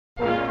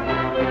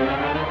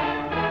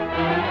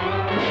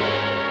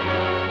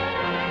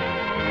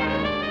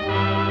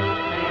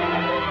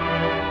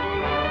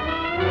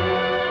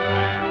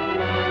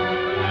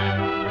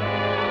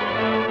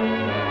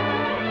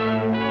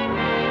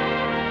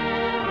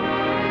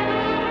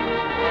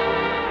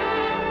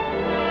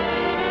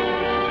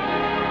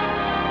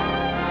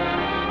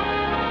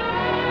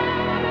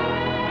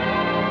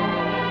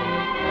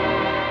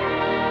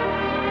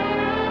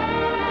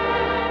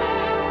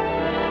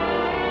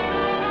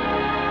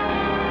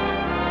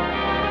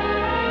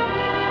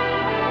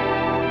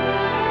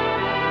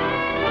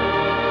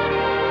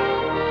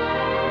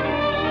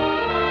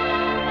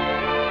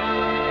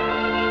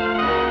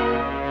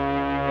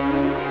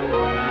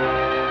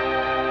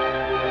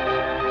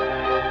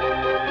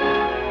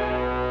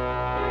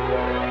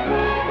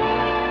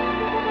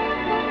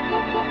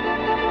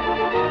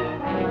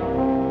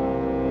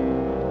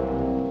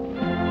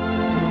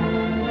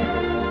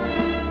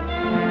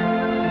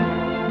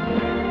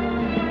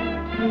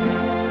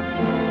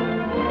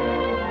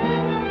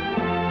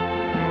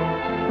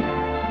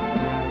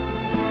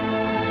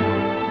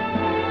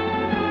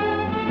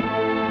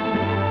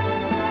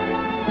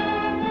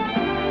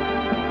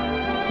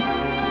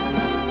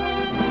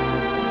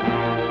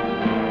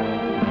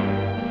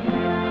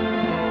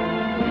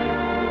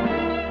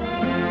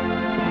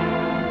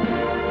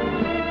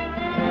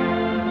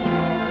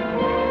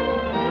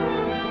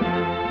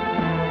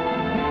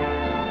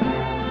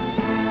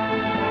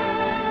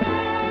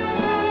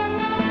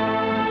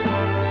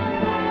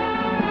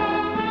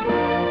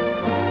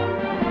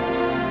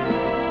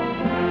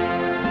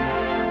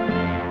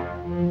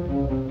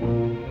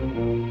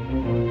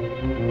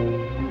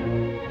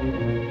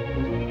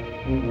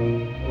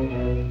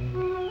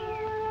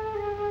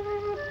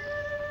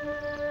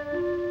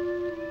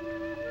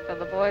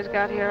the boys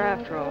got here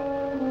after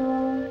all.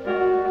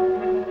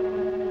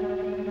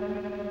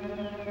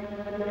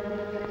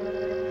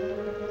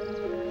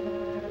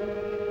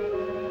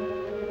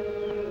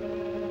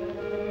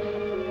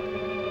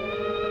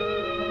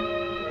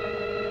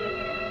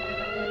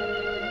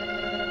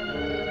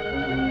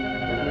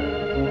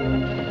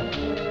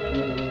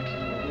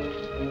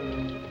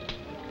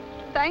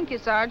 Thank you,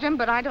 Sergeant,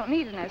 but I don't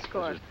need an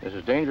escort. This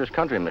is dangerous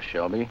country, Miss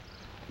Shelby.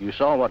 You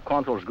saw what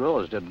Quantrill's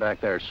guerrillas did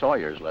back there at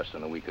Sawyer's less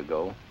than a week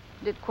ago.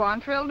 Did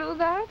Quantrill do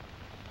that?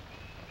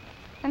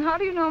 And how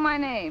do you know my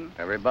name?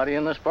 Everybody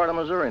in this part of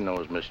Missouri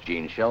knows Miss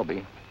Jean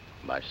Shelby.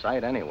 By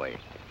sight, anyway.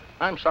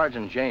 I'm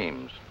Sergeant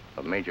James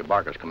of Major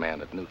Barker's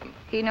command at Newton.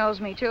 He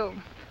knows me, too.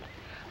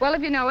 Well,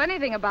 if you know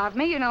anything about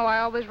me, you know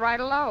I always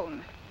ride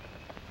alone.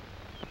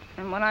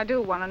 And when I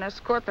do want an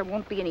escort, there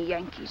won't be any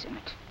Yankees in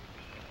it.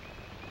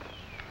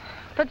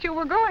 But you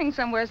were going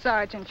somewhere,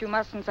 Sergeant. You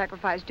mustn't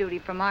sacrifice duty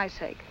for my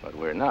sake. But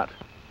we're not.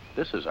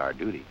 This is our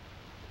duty.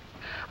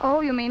 Oh,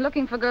 you mean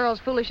looking for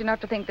girls foolish enough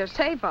to think they're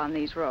safe on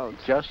these roads?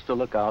 Just to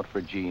look out for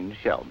Jean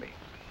Shelby.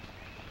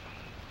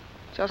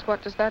 Just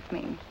what does that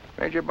mean?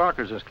 Major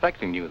Barker's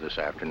expecting you this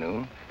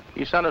afternoon.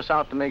 He sent us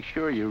out to make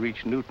sure you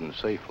reach Newton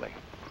safely.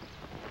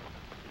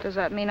 Does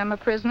that mean I'm a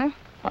prisoner?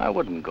 I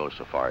wouldn't go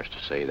so far as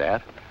to say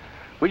that.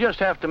 We just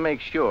have to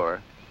make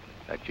sure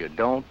that you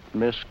don't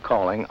miss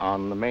calling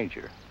on the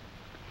Major.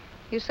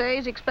 You say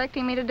he's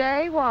expecting me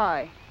today?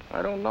 Why?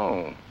 I don't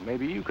know.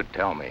 Maybe you could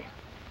tell me.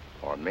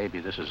 Or maybe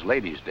this is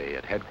Ladies' Day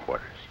at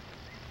headquarters.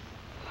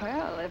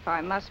 Well, if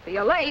I must be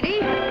a lady...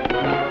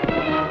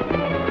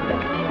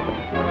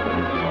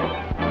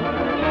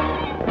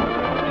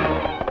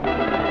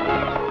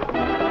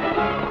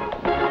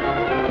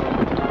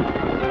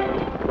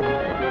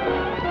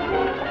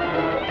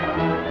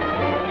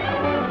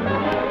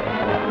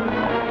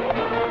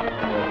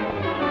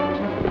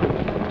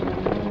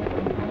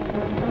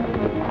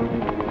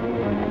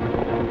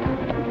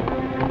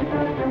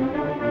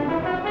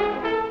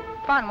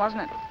 Fun,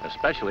 wasn't it?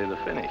 Especially the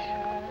finish.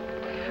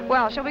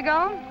 Well, shall we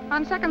go?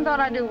 On second thought,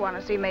 I do want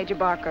to see Major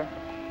Barker.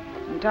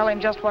 And tell him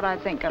just what I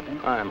think of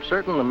him. I'm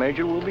certain the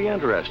Major will be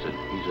interested.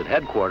 He's at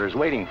headquarters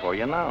waiting for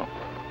you now.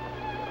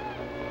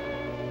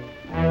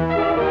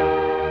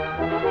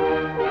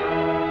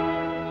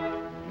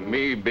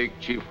 Me, Big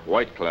Chief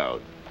White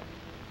Cloud.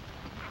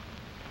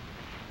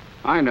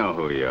 I know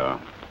who you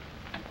are.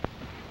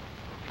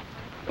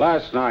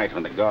 Last night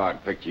when the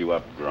guard picked you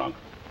up drunk,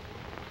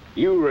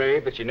 you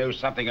raved that you knew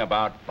something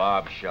about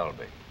Bob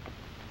Shelby.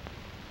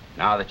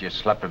 Now that you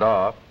slept it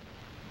off,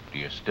 do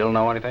you still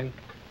know anything?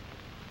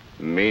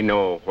 Me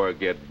know where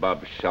get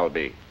Bob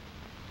Shelby.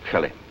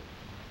 Kill him.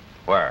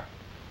 Where?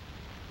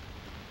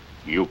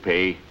 You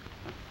pay?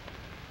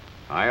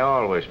 I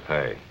always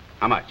pay.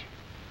 How much?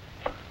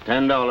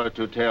 $10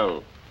 to tell.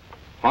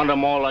 100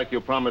 more like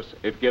you promised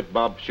if get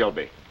Bob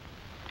Shelby.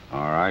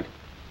 All right.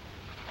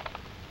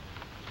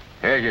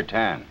 Here's your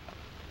 10.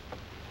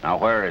 Now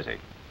where is he?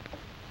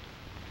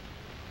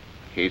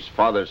 His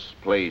father's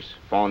place,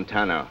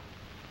 Fontana.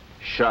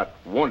 Shot,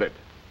 wounded.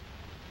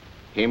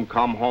 Him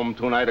come home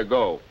 2 nights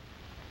ago.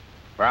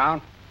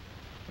 Brown?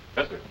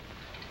 Yes, sir.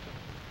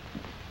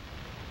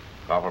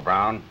 Call for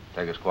Brown,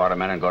 take a squad of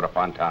men and go to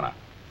Fontana.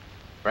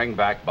 Bring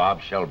back Bob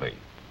Shelby.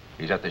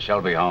 He's at the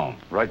Shelby home.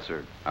 Right,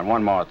 sir. And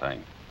one more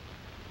thing.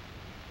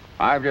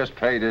 I've just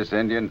paid this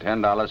Indian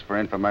 $10 for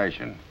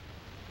information.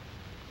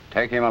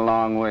 Take him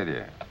along with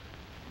you.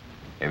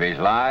 If he's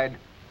lied,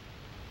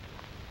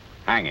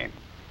 hang him.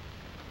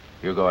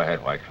 You go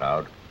ahead, White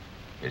Cloud.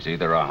 It's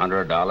either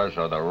 $100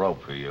 or the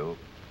rope for you.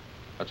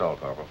 That's all,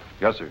 Corporal.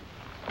 Yes, sir.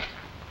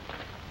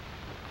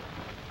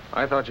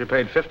 I thought you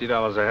paid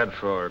 $50 a head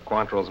for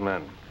Quantrill's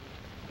men.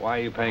 Why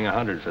are you paying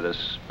 $100 for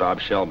this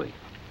Bob Shelby?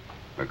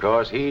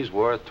 Because he's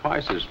worth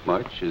twice as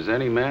much as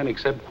any man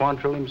except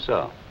Quantrill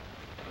himself.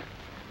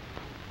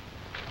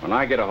 When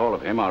I get a hold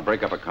of him, I'll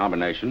break up a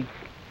combination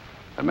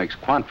that makes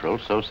Quantrill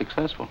so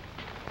successful.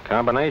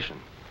 Combination?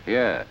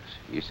 Yes.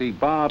 You see,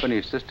 Bob and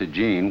his sister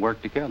Jean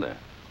work together,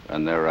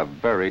 and they're a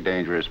very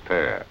dangerous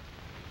pair.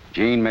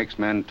 Jean makes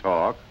men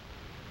talk,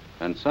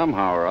 and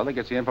somehow or other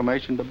gets the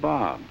information to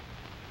Bob.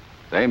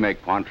 They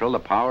make Quantrill the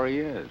power he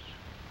is.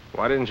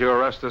 Why didn't you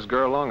arrest this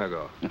girl long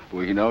ago?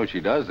 We know she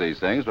does these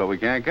things, but we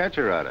can't catch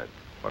her at it.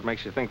 What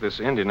makes you think this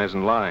Indian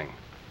isn't lying?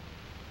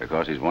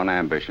 Because his one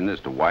ambition is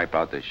to wipe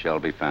out the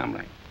Shelby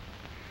family.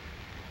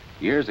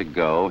 Years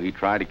ago, he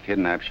tried to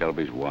kidnap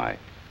Shelby's wife.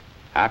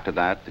 After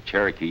that, the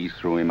Cherokees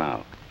threw him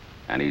out.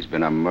 And he's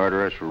been a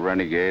murderous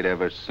renegade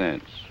ever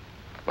since.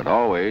 But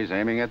always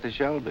aiming at the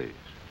Shelbys.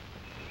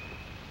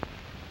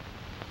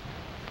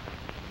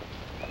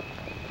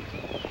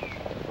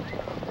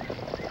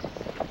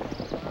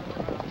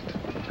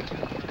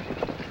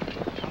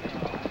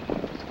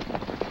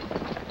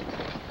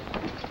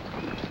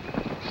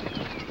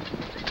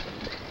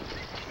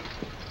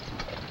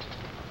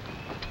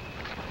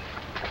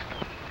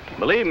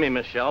 Believe me,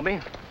 Miss Shelby,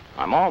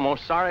 I'm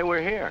almost sorry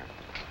we're here.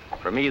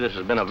 For me, this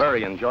has been a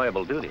very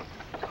enjoyable duty.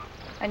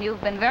 And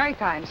you've been very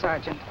kind,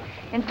 Sergeant.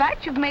 In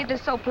fact, you've made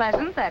this so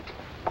pleasant that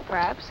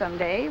Perhaps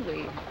someday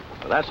we...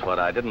 Well, that's what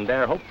I didn't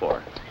dare hope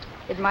for.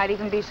 It might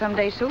even be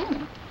someday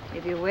soon,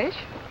 if you wish.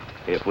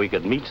 If we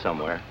could meet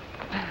somewhere.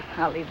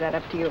 I'll leave that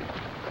up to you.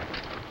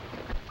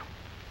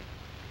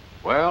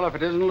 Well, if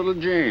it isn't little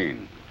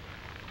Jean.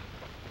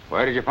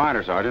 Where did you find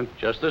her, Sergeant?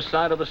 Just this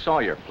side of the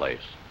Sawyer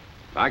place.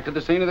 Back to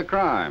the scene of the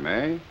crime,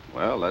 eh?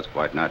 Well, that's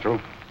quite natural.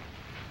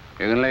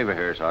 You can leave her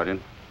here,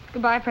 Sergeant.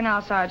 Goodbye for now,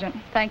 Sergeant.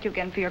 Thank you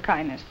again for your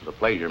kindness. It's a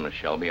pleasure, Miss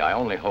Shelby. I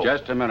only hope...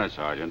 Just a minute,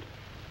 Sergeant.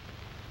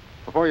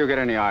 Before you get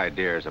any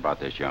ideas about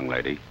this young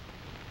lady,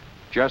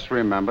 just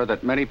remember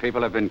that many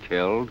people have been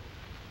killed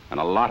and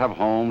a lot of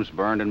homes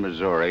burned in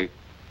Missouri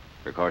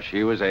because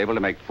she was able to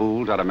make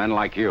fools out of men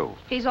like you.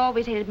 He's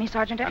always hated me,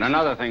 Sergeant. And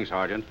another thing,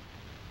 Sergeant.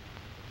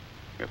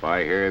 If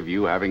I hear of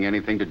you having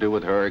anything to do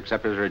with her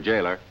except as her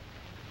jailer,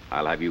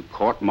 I'll have you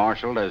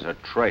court-martialed as a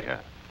traitor.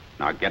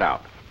 Now get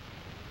out.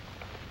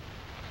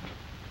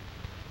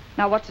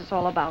 Now, what's this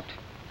all about?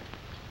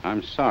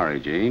 I'm sorry,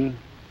 Jean.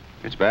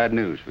 It's bad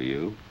news for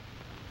you.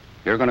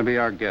 You're going to be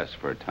our guest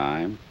for a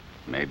time.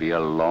 Maybe a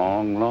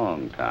long,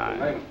 long time.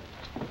 Hey.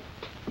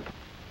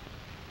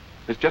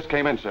 This just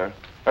came in, sir.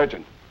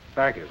 Urgent.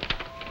 Thank you.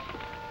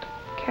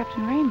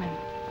 Captain Raymond.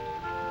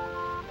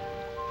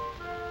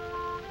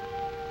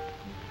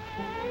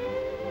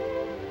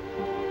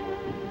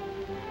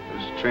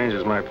 This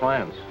changes my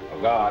plans.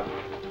 Oh, God.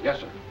 Yes,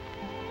 sir.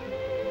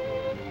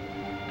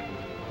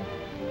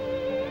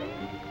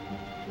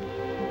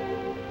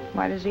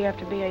 Why does he have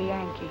to be a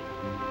Yankee?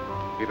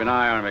 Keep an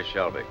eye on her, Miss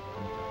Shelby.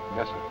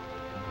 Yes, sir.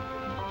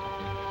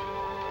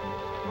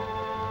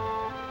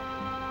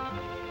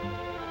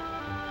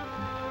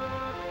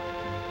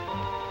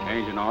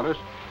 Change in orders?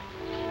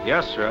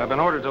 Yes, sir. I've been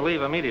ordered to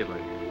leave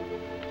immediately.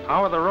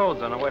 How are the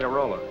roads on the way to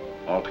Rolla?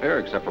 All clear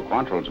except for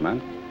Quantrill's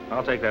men.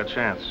 I'll take that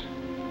chance.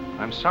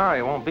 I'm sorry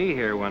I won't be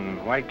here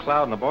when White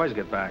Cloud and the boys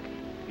get back.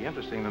 It'd be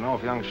interesting to know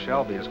if young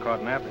Shelby is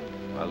caught napping.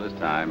 Well, this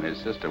time his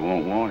sister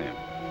won't warn him.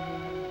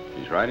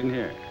 She's right in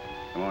here.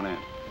 Come on in.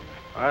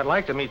 I'd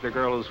like to meet the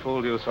girl who's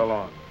fooled you so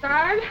long.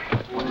 Guard,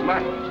 What's the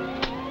matter?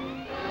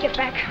 get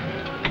back.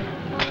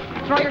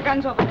 Throw your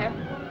guns over there.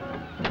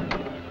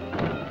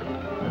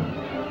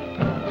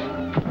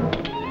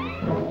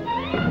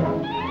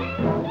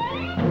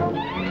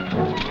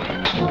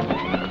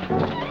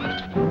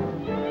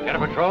 Get a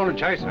patrol and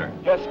chase her.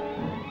 Yes, sir.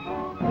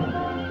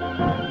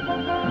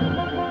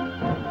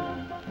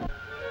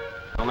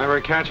 I'll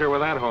never catch her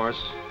with that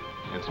horse.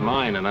 It's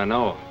mine, and I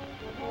know.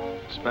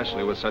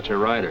 Especially with such a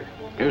rider.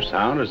 You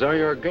sound as though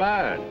you're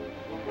glad.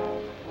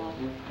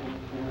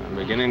 I'm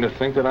beginning to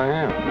think that I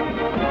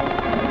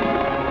am.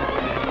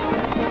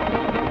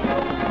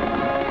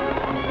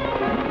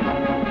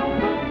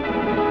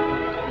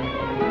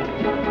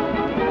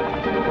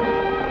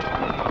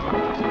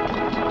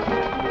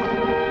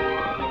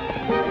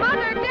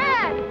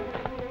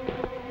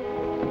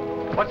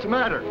 What's the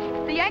matter?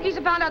 The Yankees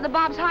have found out the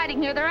Bob's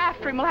hiding here. They're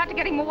after him. We'll have to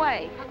get him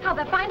away. How'd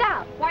they find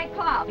out? White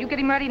Cloud. You get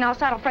him ready and I'll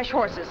saddle fresh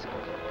horses.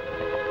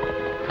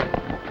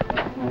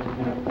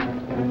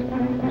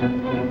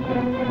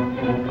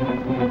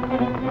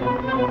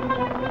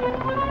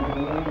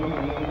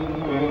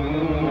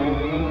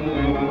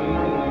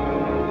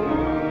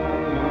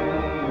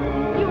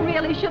 You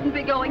really shouldn't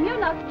be going. You're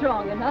not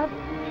strong enough.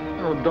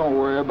 Oh, don't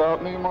worry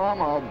about me,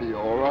 Mom. I'll be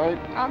all right.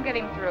 I'll get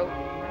him through.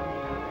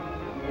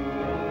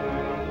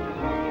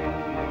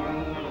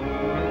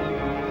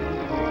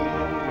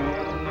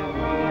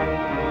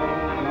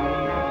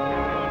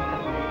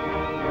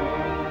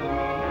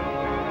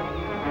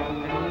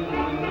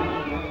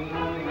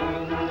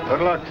 Good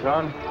luck,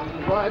 son.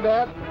 Bye,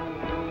 Dad.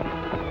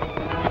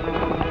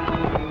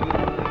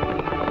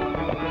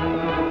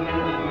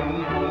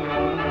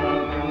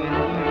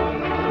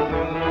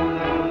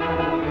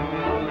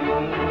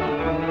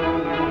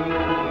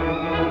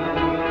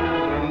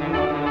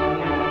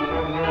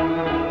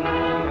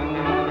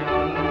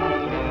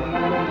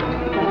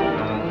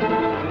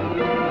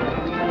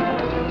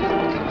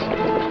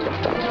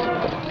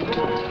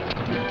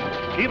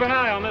 Keep an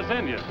eye on this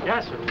Indian.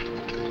 Yes, sir.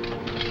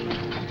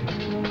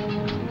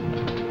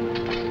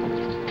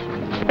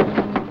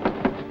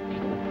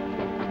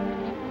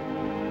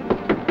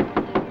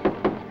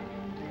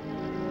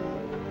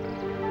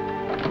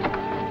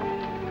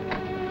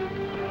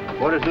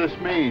 What does this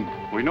mean?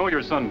 We know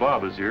your son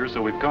Bob is here,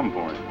 so we've come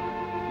for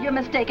him. You're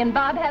mistaken.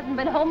 Bob hasn't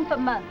been home for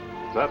months.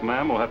 That,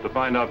 ma'am, we'll have to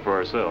find out for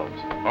ourselves.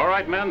 All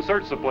right, men,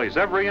 search the place,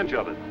 every inch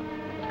of it.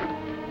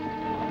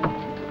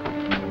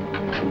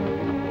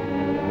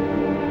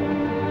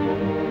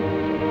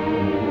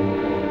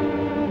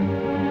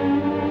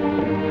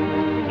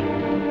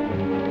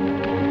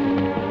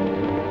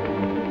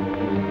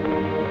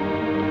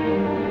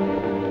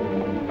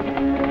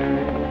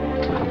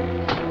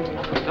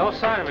 No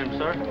sign of him,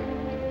 sir.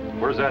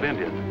 Where's that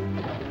Indian?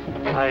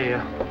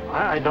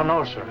 I don't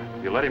know, sir.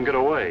 You let him get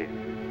away.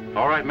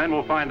 All right, men,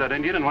 we'll find that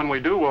Indian, and when we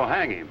do, we'll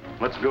hang him.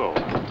 Let's go.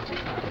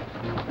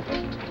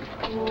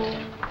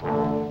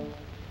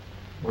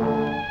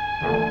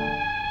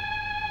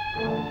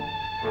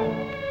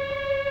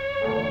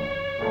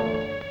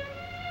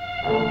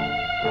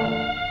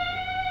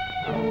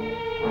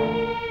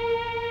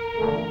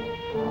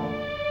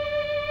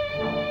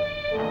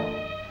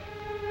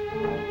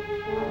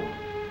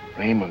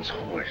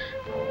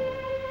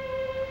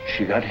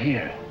 she got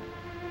here?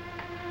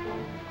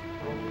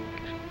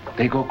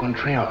 They go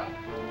Quantrill.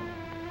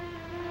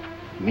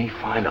 Me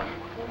find them.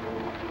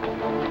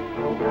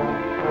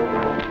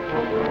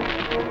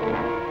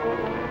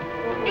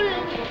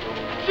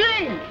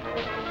 Gene!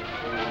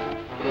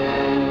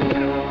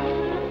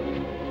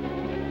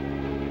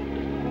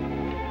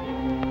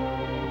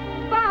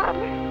 Bob!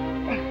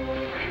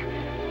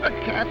 I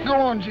can't go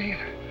on, Gene.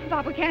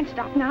 Bob, we can't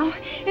stop now.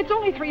 It's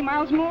only 3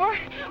 miles more.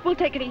 We'll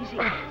take it easy.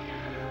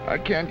 I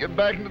can't get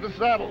back into the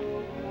saddle.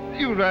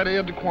 You ride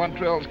ahead to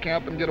Quantrill's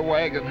camp and get a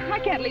wagon. I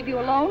can't leave you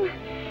alone.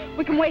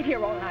 We can wait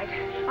here all night.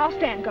 I'll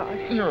stand guard.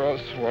 You're a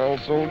swell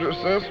soldier,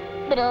 sis,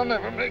 but I'll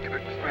never make it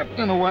except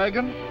in a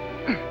wagon.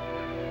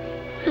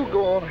 You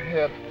go on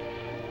ahead.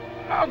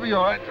 I'll be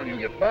all right till you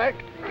get back.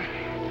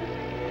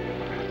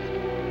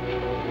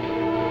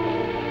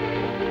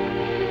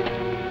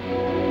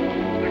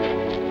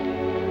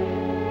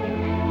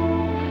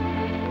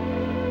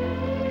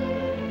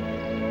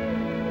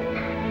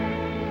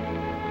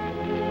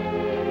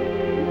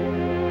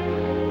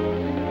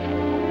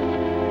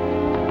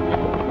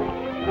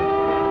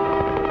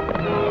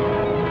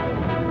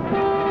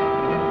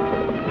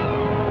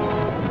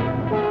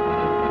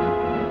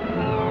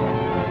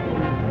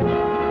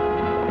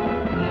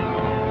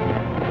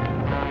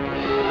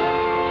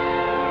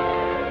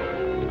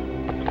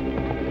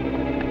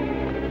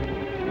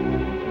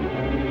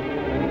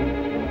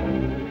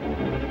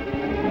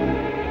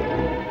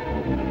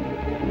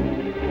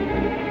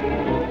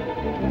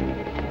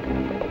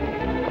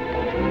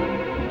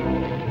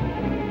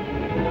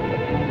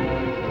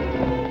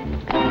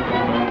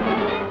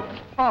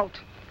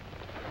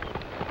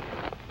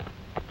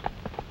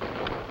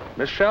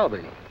 Miss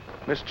Shelby.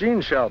 Miss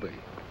Jean Shelby.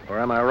 Or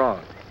am I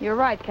wrong? You're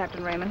right,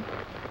 Captain Raymond.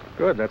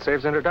 Good, that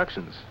saves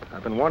introductions.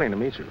 I've been wanting to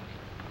meet you.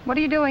 What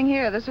are you doing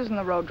here? This isn't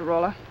the road to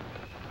Rolla.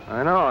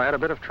 I know, I had a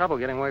bit of trouble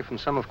getting away from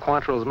some of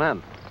Quantrill's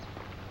men.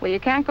 Well, you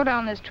can't go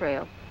down this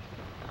trail.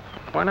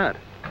 Why not?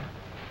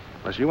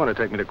 Unless you want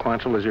to take me to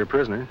Quantrill as your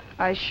prisoner.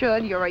 I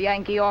should. You're a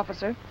Yankee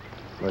officer.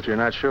 But you're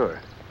not sure.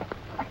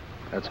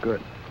 That's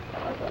good.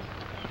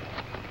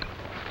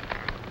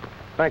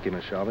 Thank you,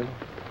 Miss Shelby.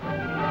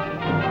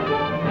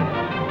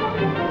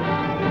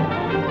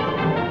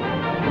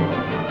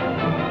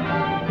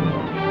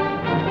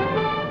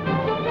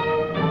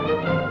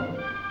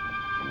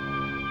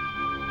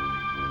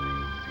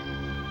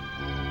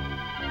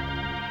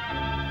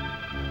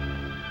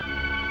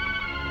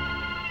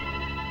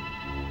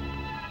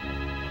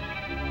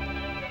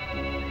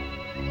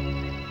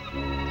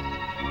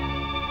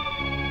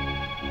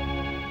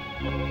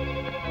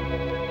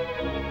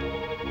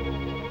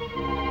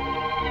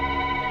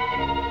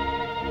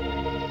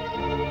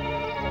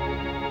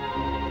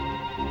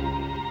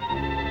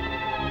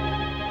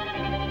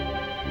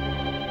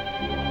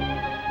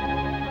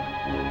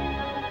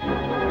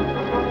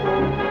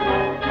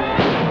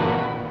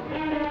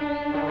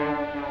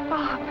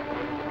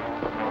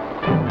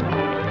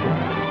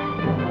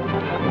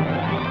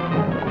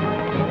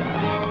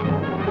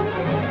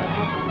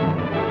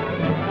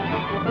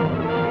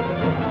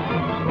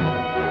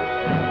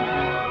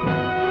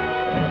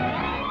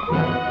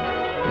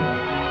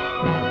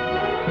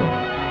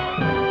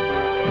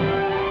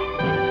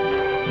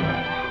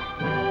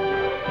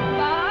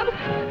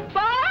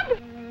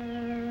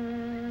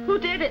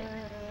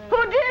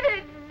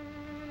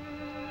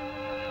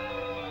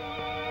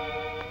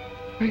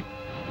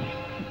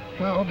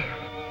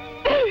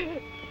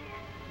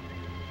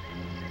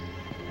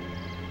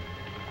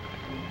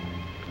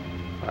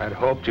 I'd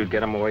hoped you'd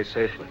get him away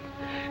safely.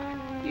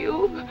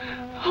 You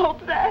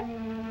hope that?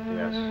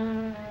 Yes.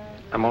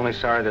 I'm only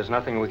sorry there's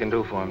nothing we can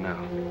do for him now.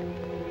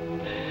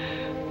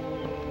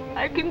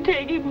 I can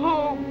take him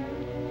home.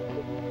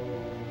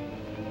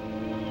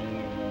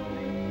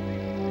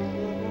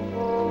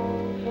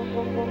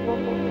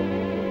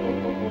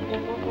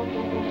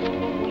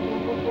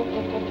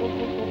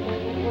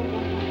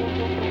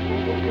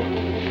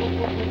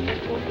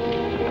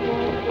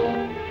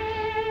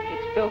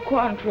 It's Bill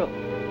Quantrill.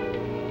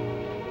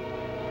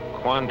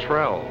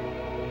 Quantrill.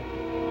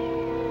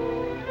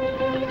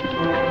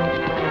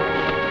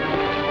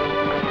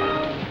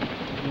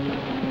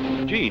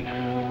 Gene,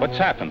 what's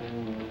happened?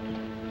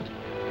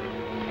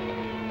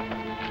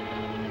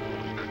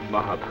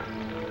 Bob.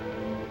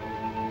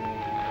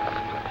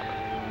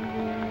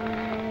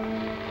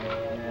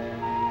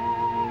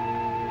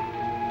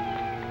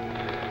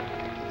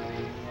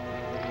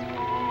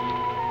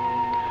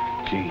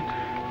 Gene.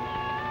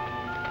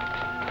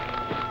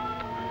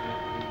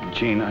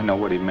 Gene, I know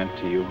what he meant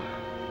to you.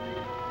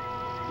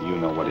 You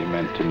know what he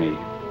meant to me.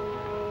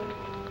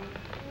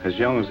 As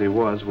young as he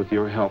was, with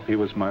your help, he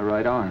was my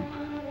right arm.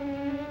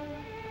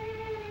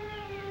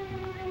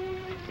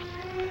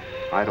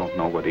 I don't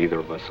know what either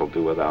of us will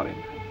do without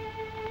him.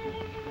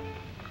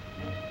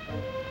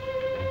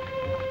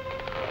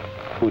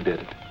 Who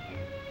did it?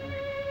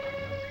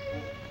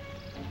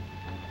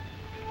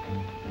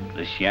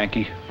 This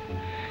Yankee?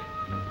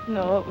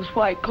 No, it was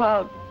White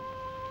Cloud.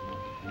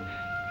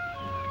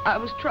 I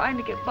was trying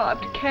to get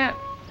Bob to camp.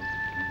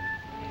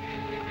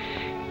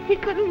 He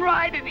couldn't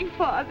ride any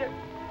farther.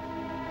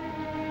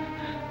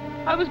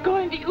 I was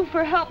going to you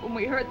for help when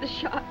we heard the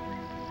shot.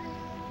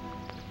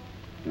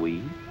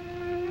 We?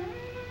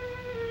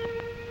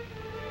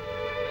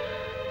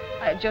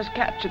 I had just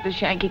captured the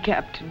Yankee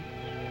captain.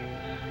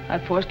 I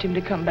forced him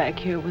to come back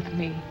here with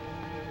me.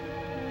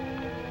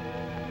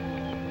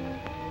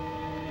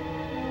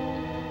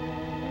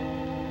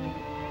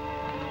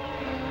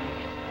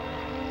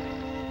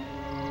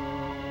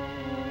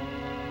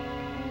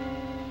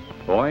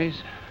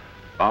 Boys,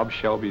 Bob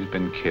Shelby's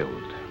been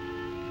killed.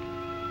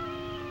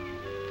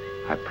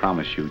 I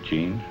promise you,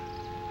 Gene,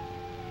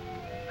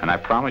 and I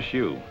promise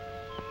you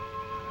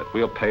that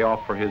we'll pay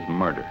off for his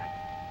murder.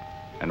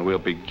 And we'll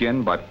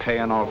begin by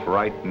paying off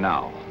right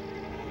now.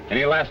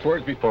 Any last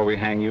words before we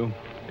hang you?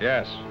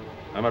 Yes.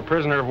 I'm a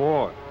prisoner of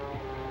war.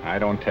 I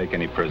don't take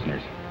any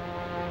prisoners.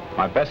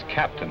 My best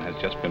captain has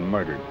just been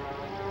murdered.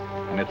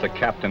 And it's a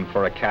captain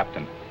for a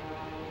captain.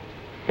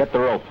 Get the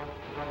rope.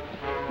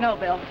 No,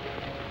 Bill.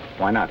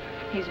 Why not?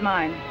 He's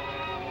mine.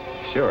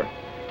 Sure.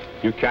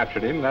 You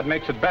captured him, that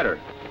makes it better.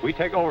 We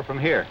take over from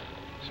here.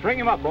 String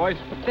him up, boys.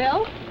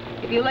 Bill,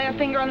 if you lay a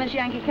finger on this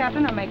Yankee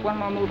captain or make one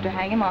more move to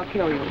hang him, I'll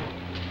kill you.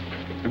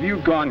 Have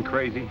you gone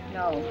crazy?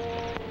 No.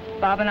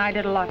 Bob and I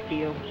did a lot for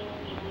you.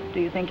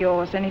 Do you think you owe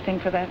us anything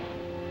for that?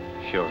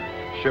 Sure.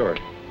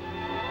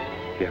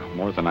 Yeah,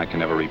 more than I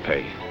can ever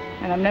repay.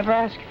 And I've never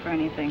asked you for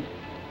anything.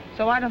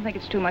 So I don't think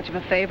it's too much of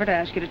a favor to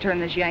ask you to turn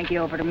this Yankee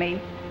over to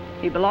me.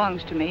 He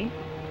belongs to me.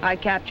 I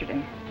captured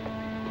him.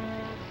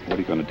 What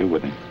are you going to do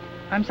with him?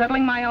 I'm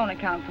settling my own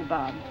account for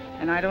Bob,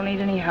 and I don't need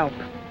any help.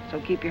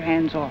 So keep your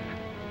hands off.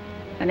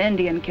 An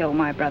Indian killed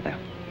my brother.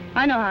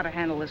 I know how to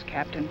handle this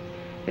captain.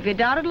 If you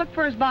doubt it, look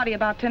for his body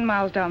about 10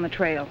 miles down the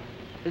trail.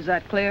 Is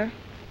that clear?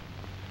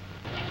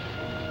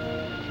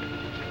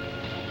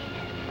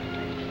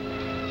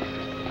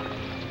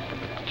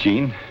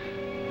 Gene,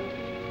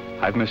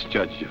 I've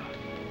misjudged you.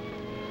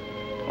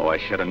 Oh, I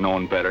should have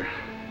known better.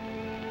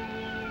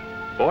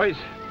 Boys,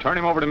 turn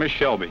him over to Miss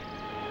Shelby.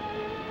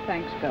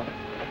 Thanks, Bill.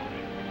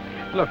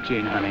 Look,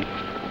 Gene, honey,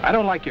 I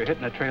don't like you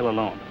hitting the trail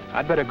alone.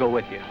 I'd better go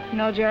with you.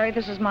 No, Jerry,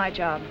 this is my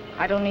job.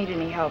 I don't need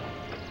any help.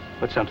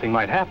 But something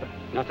might happen.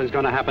 Nothing's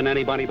gonna happen to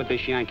anybody but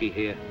this Yankee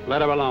here.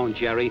 Let her alone,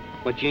 Jerry.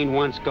 What Gene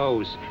wants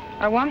goes.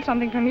 I want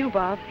something from you,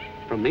 Bob.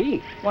 From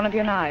me? One of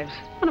your knives.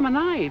 One of my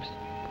knives?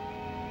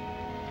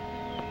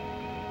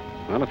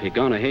 Well, if you're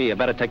gonna here, you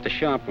better take the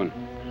sharp one.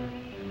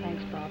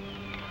 Thanks, Bob.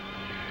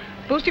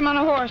 Boost him on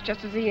a horse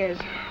just as he is.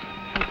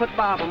 And put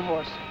Bob on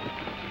horse.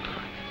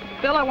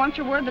 Bill, I want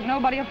your word that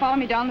nobody will follow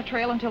me down the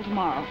trail until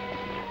tomorrow.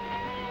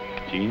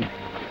 Gene,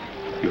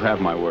 you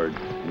have my word,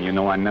 and you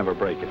know I never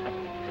break it.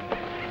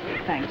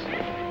 Thanks.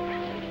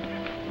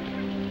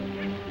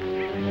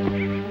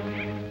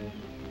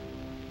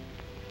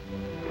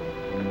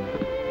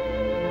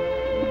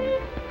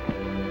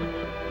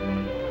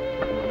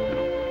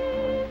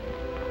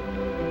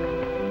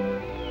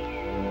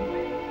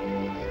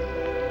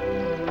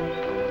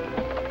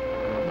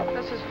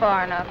 This is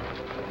far enough.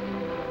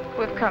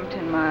 We've come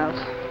 10 miles.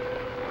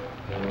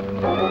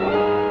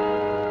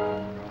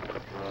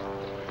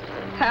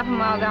 Half a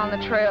mile down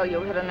the trail,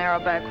 you'll hit a narrow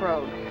back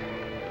road.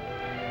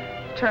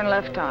 Turn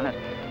left on it.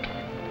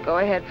 Go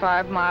ahead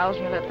 5 miles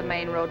and you'll hit the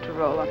main road to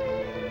Rolla.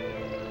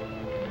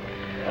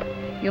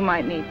 You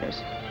might need this.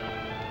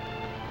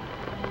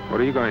 What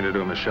are you going to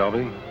do, Miss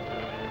Shelby?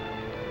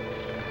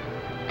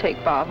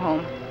 Take Bob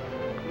home.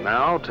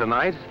 Now,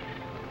 tonight?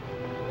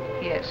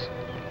 Yes.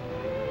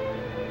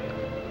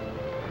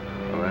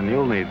 Well, then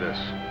you'll need this.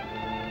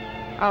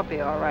 I'll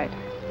be all right.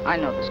 I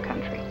know this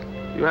country.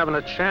 You haven't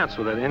a chance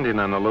with that Indian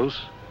on the loose.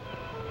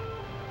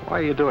 Why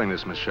are you doing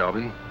this, Miss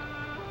Shelby?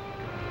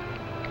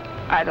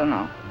 I don't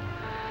know.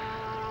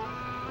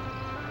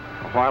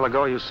 A while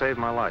ago, you saved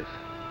my life.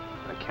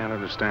 I can't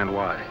understand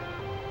why.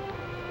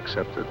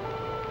 Except that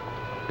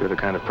you're the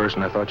kind of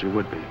person I thought you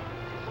would be.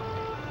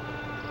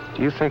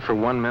 Do you think for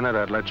 1 minute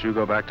I'd let you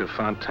go back to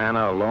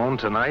Fontana alone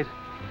tonight?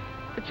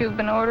 But you've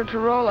been ordered to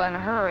Rolla in a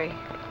hurry.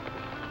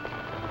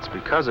 It's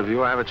because of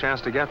you I have a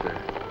chance to get there.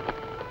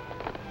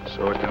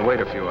 So it can wait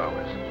a few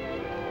hours.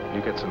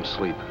 You get some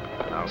sleep,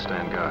 and I'll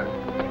stand guard.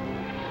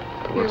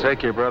 We'll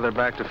take your brother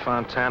back to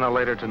Fontana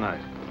later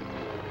tonight.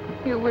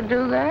 You would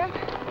do that?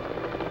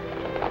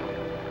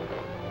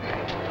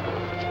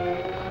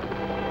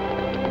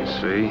 You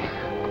see,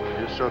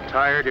 you're so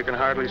tired you can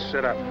hardly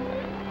sit up.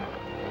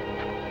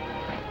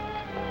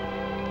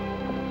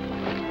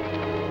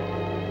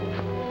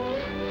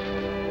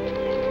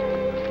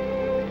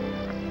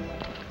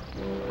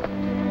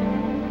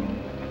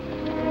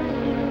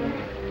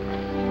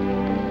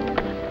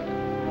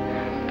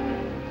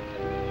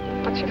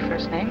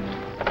 Name?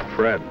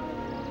 Fred.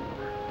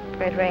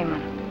 Fred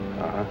Raymond.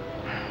 Uh-huh.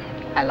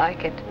 I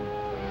like it.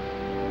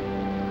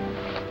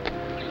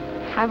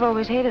 I've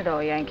always hated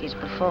all Yankees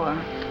before.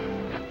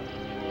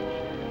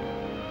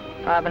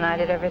 Bob and I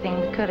did everything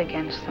we could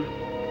against them.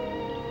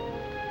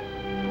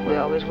 We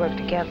always worked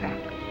together.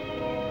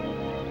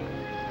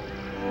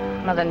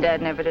 Mother and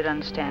Dad never did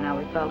understand how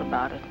we felt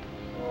about it.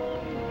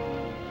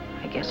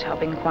 I guess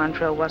helping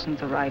Quantrill wasn't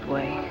the right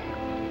way.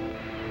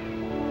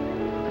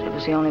 But it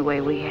was the only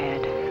way we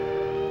had.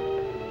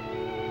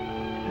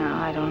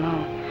 Now, I don't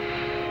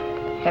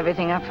know.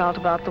 Everything I felt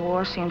about the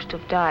war seems to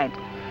have died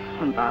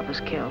when Bob was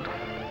killed.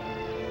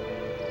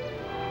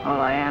 All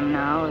I am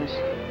now is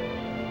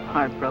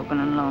heartbroken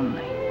and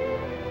lonely.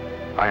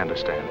 I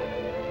understand.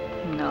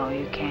 No,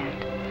 you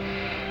can't.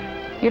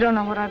 You don't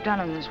know what I've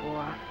done in this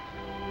war.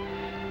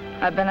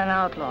 I've been an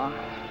outlaw.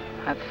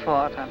 I've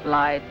fought, I've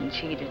lied and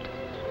cheated.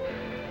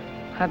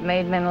 I've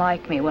made men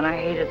like me when I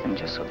hated them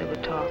just so they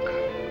would talk.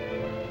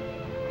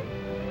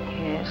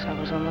 Yes, I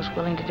was almost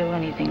willing to do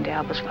anything to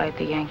help us fight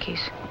the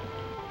Yankees.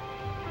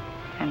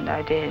 And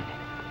I did.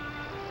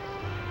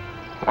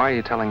 Why are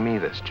you telling me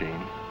this,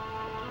 Jean?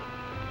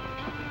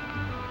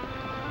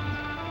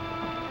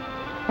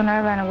 When I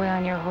ran away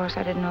on your horse,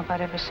 I didn't know if I'd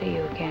ever see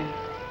you again.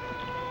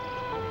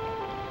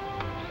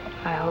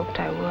 I hoped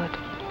I would.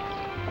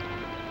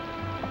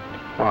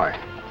 Why?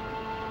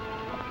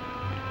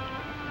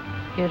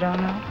 You don't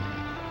know?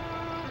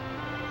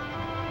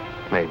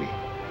 Maybe.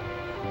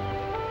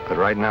 But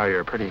right now,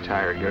 you're a pretty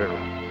tired girl.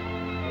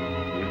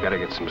 You've got to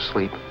get some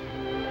sleep.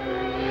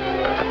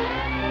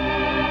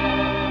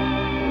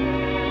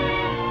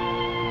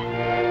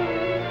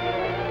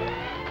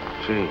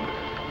 Jean.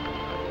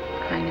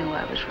 I knew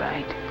I was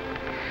right.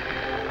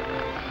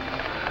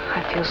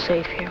 I feel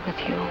safe here with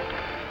you.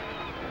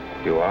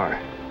 You are.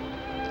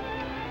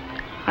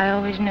 I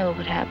always knew it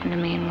would happen to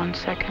me in 1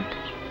 second.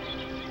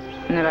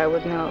 And that I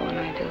would know, and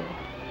I do.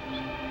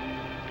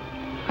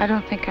 I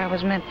don't think I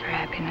was meant for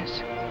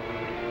happiness.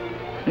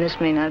 And this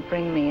may not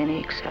bring me any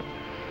except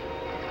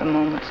for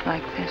moments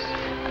like this.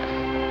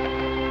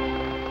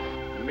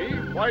 Me,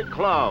 White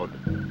Cloud,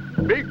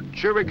 big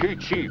Cherokee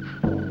chief.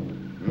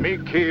 Me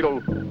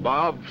kill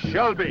Bob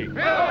Shelby.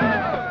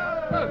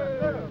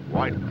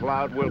 White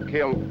Cloud will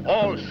kill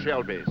all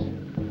Shelbys.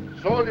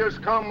 Soldiers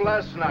come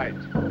last night.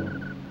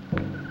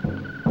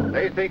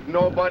 They think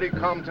nobody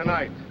come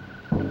tonight.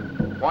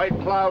 White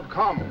Cloud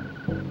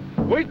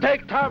come. We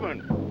take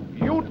tavern.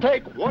 You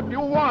take what you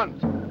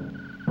want.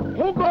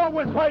 Who go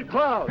with White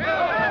Cloud?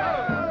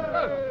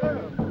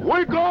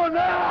 We go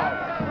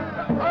now!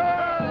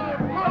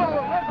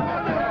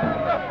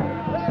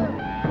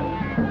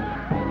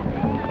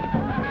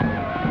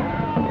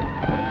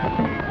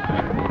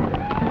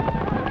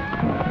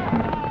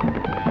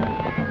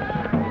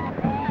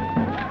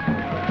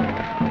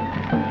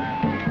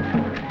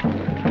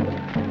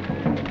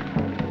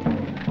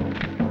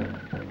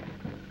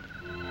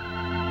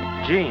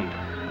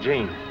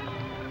 Jean.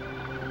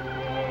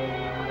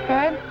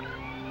 Fred?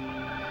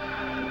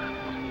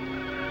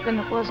 Then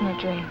it wasn't a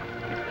dream.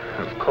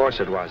 Of course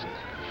it wasn't.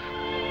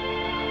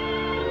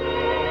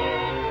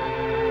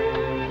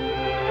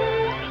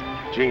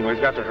 Jean, we've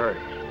got to hurry.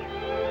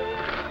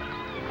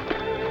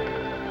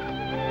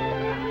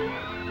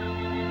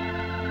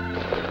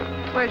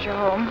 Where's your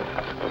home?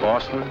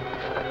 Boston?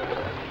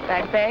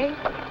 Back Bay?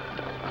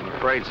 I'm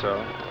afraid so.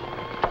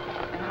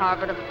 And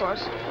Harvard, of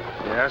course.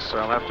 Yes,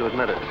 I'll have to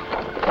admit it.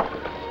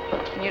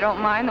 And you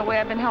don't mind the way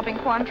I've been helping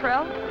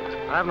Quantrill?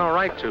 I have no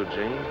right to,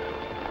 Jean.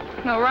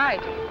 No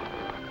right.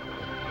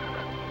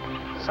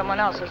 Someone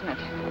else, isn't it?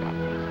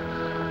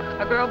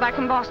 A girl back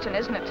in Boston,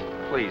 isn't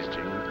it? Please,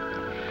 Jean.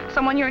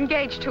 Someone you're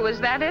engaged to, is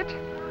that it?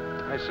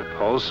 I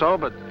suppose so,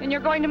 but... And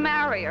you're going to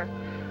marry her.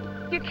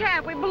 You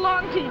can't. We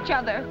belong to each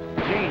other.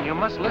 Jean, you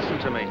must listen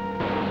to me.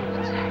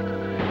 What's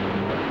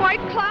that?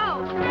 White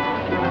Cloud!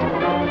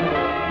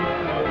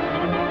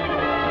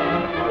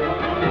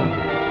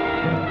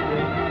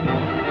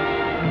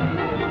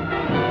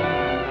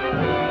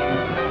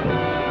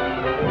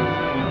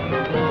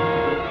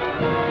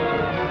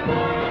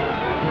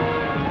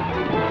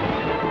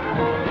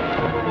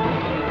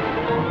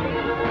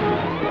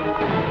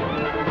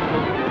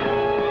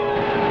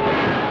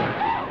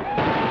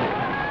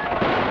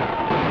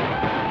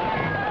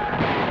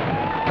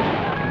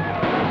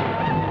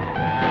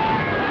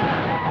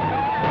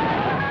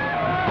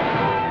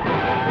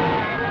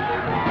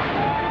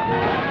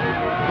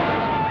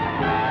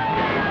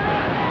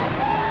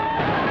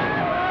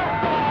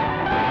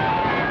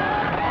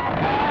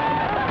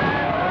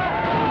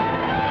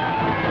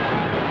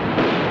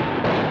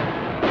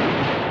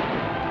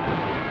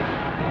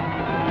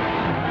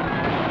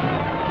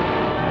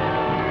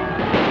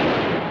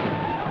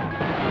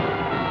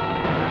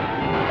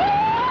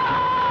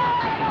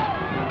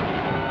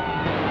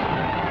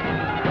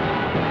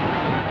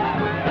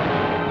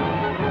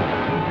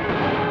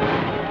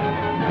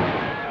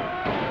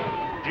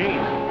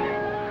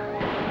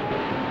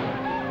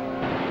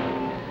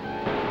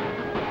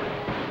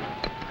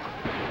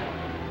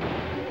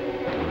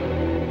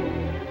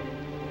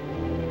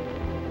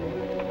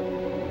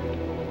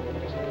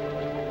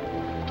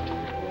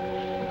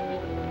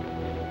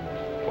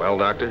 Well,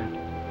 Doctor?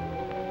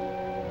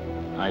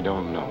 I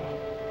don't know.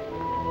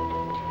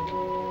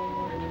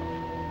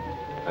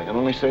 I can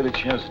only say that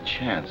she has a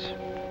chance.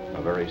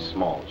 A very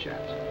small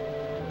chance.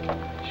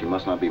 She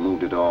must not be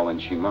moved at all, and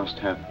she must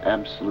have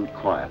absolute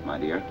quiet, my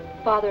dear.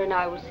 Father and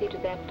I will see to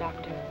that,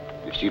 Doctor.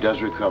 If she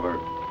does recover,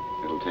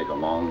 it'll take a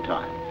long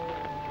time.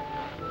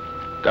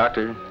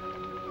 Doctor,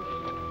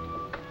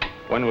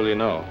 when will you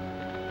know?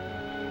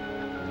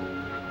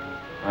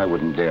 I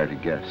wouldn't dare to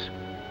guess.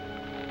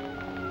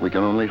 We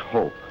can only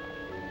hope.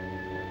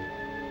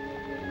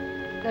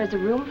 There's a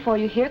room for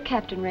you here,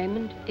 Captain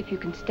Raymond, if you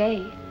can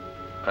stay.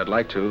 I'd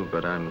like to,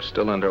 but I'm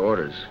still under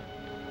orders.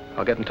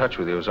 I'll get in touch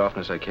with you as often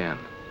as I can.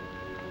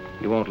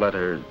 You won't let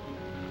her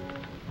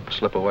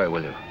slip away,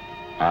 will you?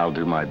 I'll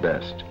do my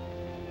best.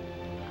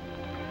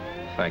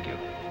 Thank you.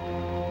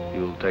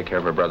 You'll take care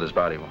of her brother's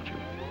body, won't you?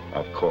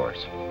 Of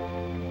course.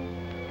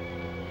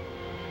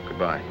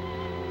 Goodbye.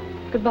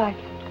 Goodbye.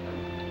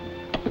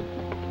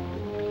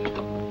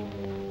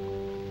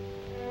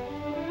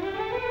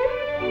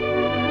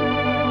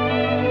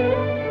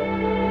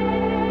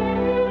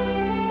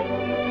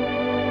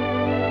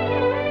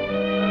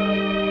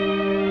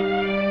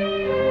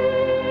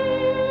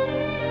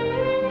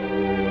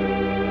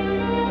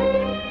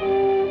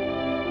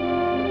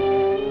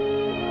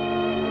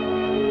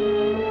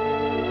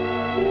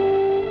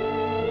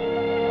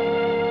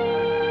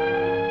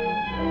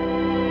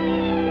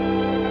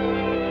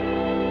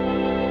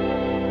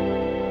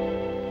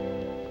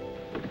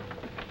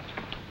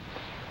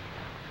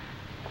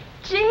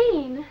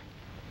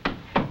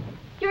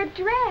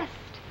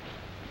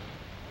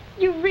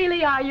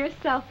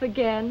 Yourself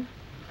again.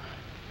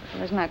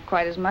 There's not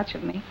quite as much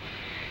of me,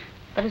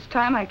 but it's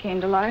time I came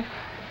to life.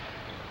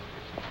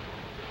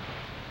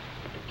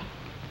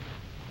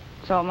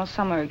 It's almost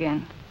summer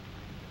again.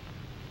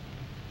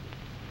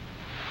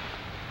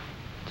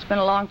 It's been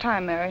a long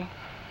time, Mary.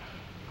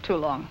 Too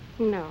long.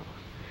 No.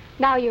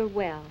 Now you're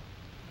well.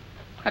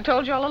 I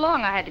told you all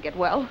along I had to get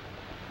well.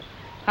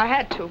 I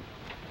had to.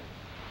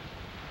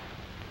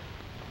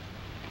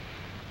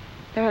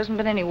 There hasn't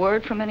been any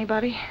word from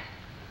anybody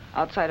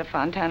outside of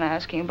Fontana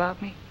asking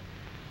about me?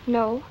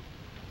 No,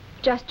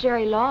 just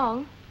Jerry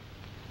Long.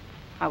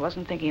 I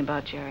wasn't thinking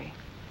about Jerry.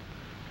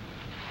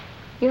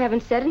 You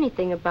haven't said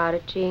anything about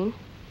it, Jean.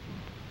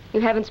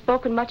 You haven't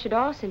spoken much at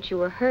all since you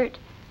were hurt.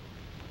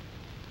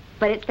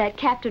 But it's that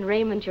Captain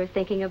Raymond you're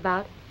thinking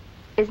about,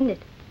 isn't it?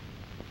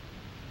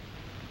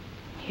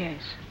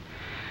 Yes.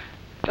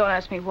 Don't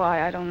ask me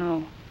why, I don't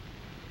know.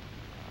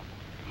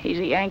 He's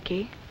a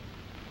Yankee,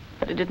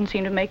 but it didn't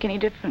seem to make any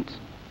difference.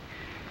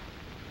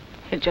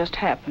 It just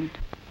happened.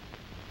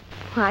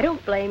 Well, I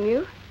don't blame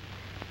you.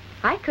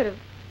 I could have...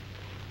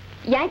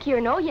 Yankee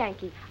or no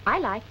Yankee, I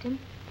liked him.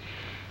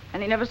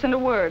 And he never sent a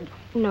word?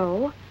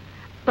 No.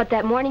 But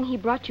that morning he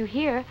brought you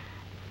here,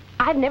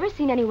 I've never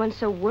seen anyone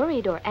so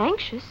worried or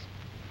anxious.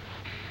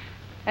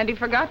 And he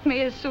forgot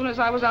me as soon as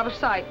I was out of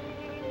sight.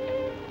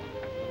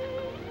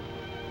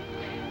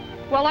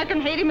 Well, I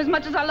can hate him as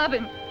much as I love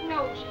him.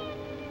 No, Jean.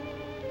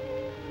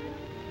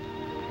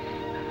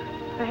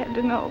 I had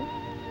to know.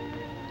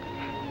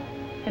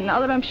 And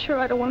now that I'm sure,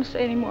 I don't want to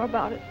say any more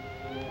about it.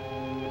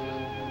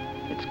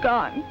 It's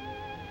gone.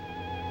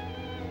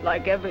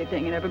 Like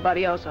everything and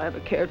everybody else I ever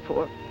cared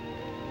for.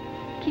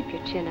 Keep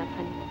your chin up,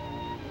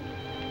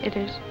 honey. It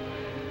is.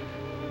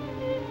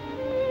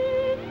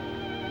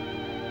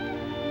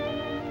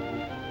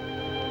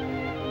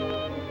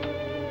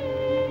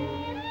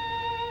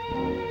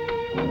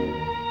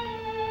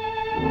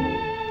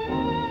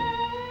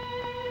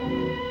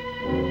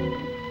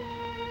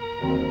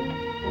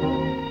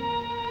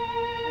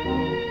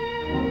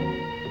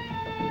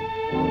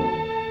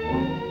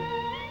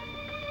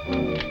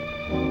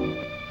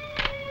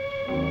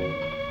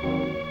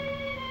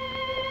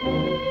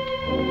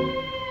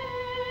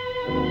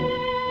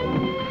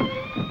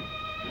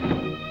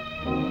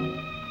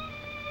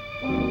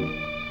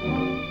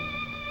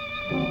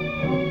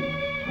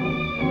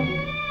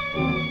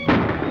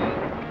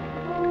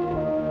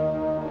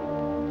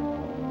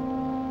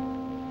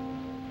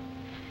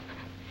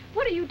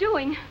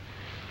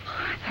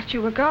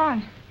 You were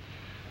gone.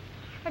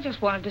 I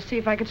just wanted to see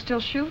if I could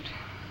still shoot.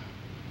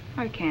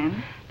 I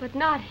can. But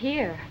not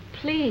here,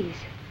 please.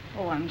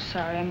 Oh, I'm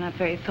sorry. I'm not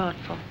very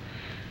thoughtful.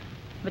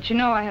 But you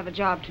know I have a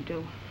job to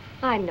do.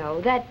 I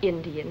know, that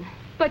Indian.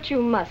 But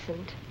you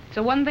mustn't. It's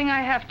the one thing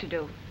I have to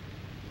do.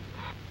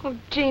 Oh,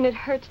 Jean, it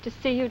hurts to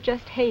see you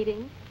just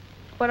hating.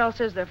 What else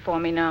is there for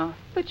me now?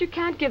 But you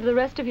can't give the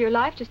rest of your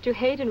life just to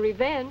hate and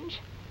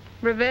revenge.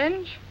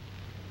 Revenge?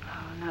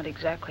 Oh, not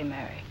exactly,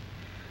 Mary.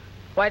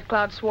 White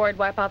Cloud swore he'd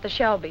wipe out the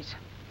Shelbys.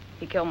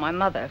 He killed my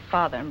mother,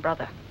 father, and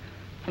brother,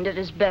 and did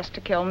his best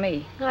to kill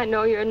me. I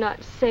know you're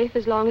not safe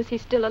as long as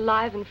he's still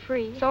alive and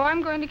free. So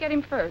I'm going to get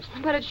him first.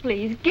 But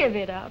please, give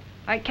it up.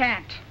 I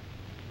can't.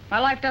 My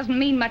life doesn't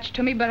mean much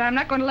to me, but I'm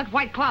not going to let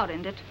White Cloud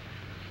end it.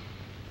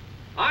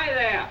 Hi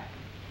there.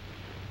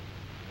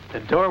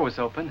 The door was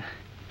open.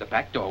 The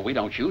back door we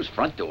don't use,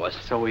 front doors.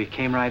 So we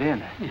came right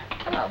in.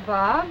 Hello,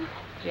 Bob.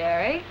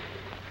 Jerry.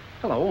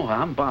 Hello,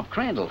 I'm Bob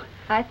Crandall.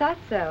 I thought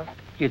so.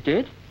 You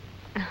did?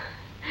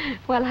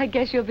 Well, I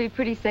guess you'll be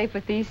pretty safe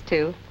with these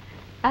two.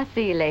 I'll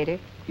see you later.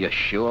 You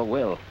sure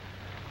will.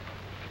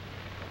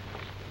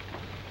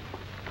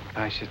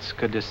 Gosh, it's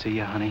good to see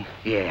you, honey.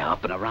 Yeah,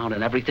 up and around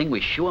and everything.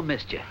 We sure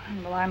missed you.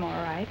 Well, I'm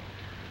all right.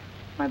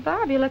 Why,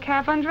 Bob, you look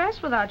half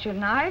undressed without your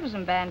knives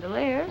and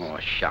bandoliers. Oh,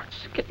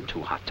 shucks. It's getting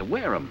too hot to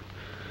wear 'em.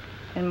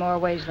 In more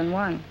ways than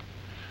one.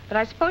 But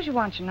I suppose you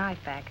want your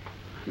knife back.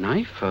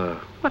 Knife?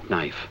 What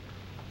knife?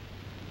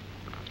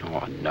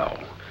 Oh, no.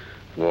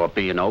 War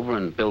being over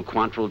and Bill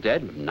Quantrill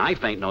dead,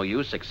 knife ain't no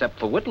use except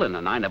for whittling,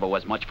 and I never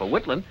was much for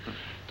whittling.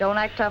 Don't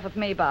act tough with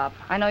me, Bob.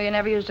 I know you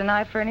never used a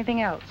knife for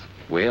anything else.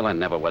 Well, I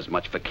never was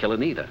much for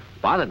killing either.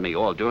 Bothered me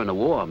all during the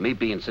war. Me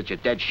being such a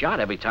dead shot,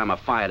 every time I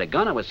fired a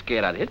gun, I was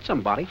scared I'd hit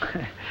somebody.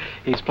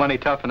 He's plenty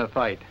tough in a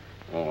fight.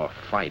 Oh, a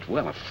fight?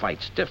 Well, a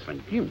fight's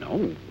different. You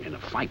know, in a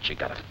fight, you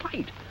gotta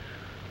fight.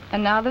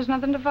 And now there's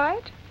nothing to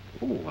fight?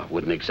 Oh, I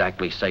wouldn't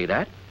exactly say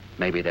that.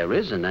 Maybe there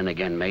is, and then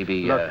again,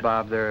 maybe... Look,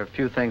 Bob, there are a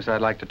few things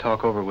I'd like to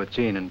talk over with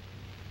Jean, and...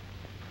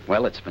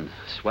 Well, it's been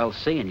swell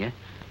seeing you.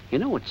 You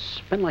know, it's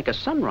been like a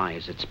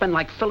sunrise. It's been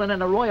like filling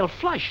in a royal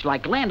flush,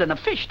 like landing a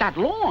fish that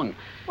long.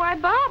 Why,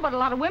 Bob, what a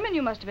lot of women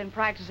you must have been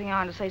practicing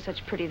on to say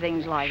such pretty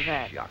things like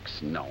that.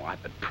 Shucks, no,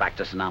 I've been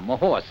practicing on my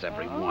horse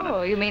every morning.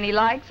 Oh, you mean he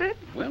likes it?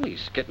 Well,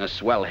 he's getting a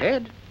swell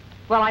head.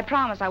 Well, I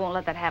promise I won't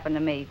let that happen to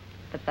me.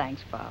 But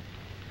thanks, Bob.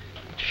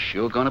 It's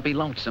sure gonna be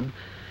lonesome.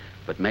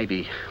 But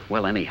maybe,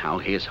 well, anyhow,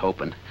 here's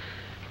hoping.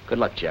 Good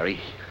luck, Jerry.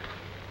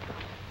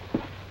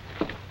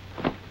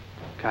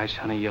 Gosh,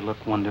 honey, you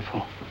look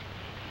wonderful.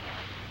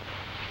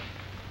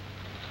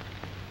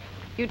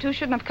 You two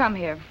shouldn't have come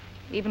here.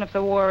 Even if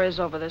the war is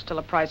over, there's still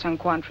a price on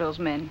Quantrill's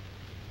men.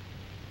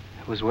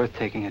 It was worth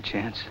taking a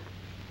chance.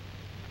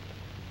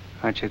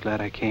 Aren't you glad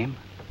I came?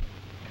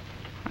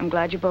 I'm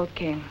glad you both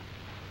came.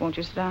 Won't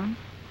you sit down?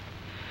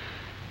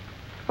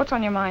 What's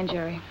on your mind,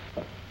 Jerry?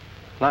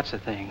 Lots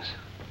of things.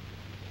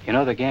 You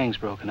know, the gang's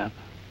broken up.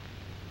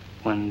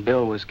 When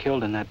Bill was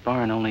killed in that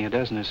barn, only a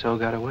dozen or so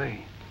got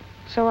away.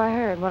 So I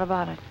heard. What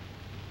about it?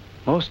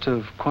 Most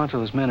of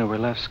Quantrill's men who were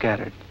left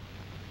scattered.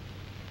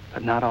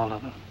 But not all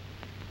of them.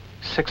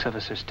 6 of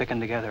us are sticking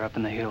together up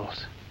in the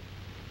hills.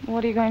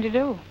 What are you going to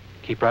do?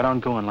 Keep right on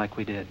going like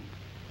we did.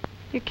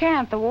 You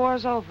can't. The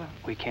war's over.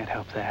 We can't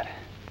help that.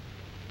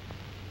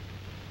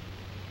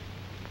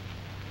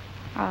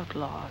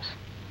 Outlaws.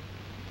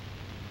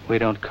 We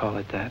don't call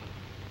it that.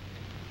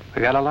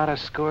 We got a lot of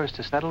scores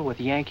to settle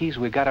with Yankees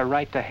we got a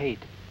right to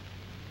hate.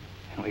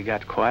 And we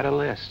got quite a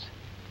list.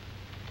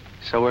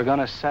 So we're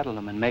gonna settle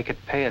them and make it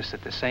pay us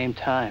at the same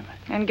time.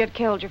 And get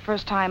killed your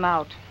first time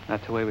out.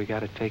 Not the way we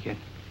got it figured.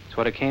 It's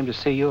what I came to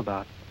see you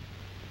about.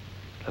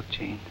 Look,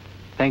 Jean,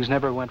 things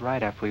never went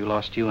right after we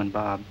lost you and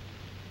Bob.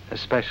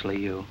 Especially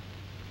you.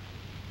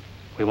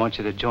 We want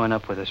you to join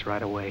up with us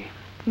right away.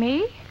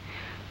 Me?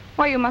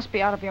 Why, you must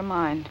be out of your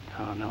mind.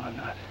 Oh, no, I'm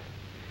not.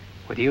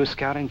 With you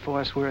scouting for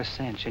us, we're a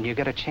cinch, and you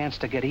get a chance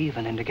to get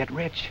even and to get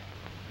rich.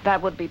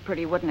 That would be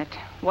pretty, wouldn't it?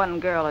 1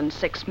 girl and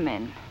 6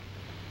 men.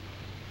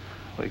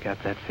 We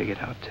got that figured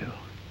out, too.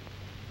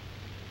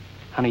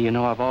 Honey, you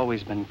know I've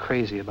always been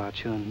crazy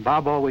about you, and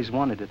Bob always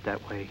wanted it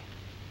that way.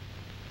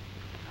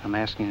 I'm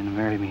asking you to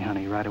marry me,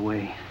 honey, right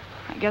away.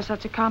 I guess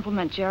that's a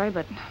compliment, Jerry,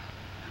 but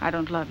I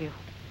don't love you.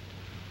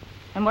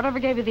 And whatever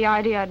gave you the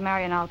idea I'd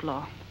marry an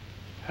outlaw?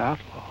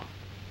 Outlaw?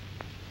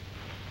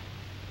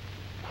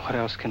 What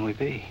else can we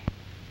be?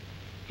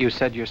 You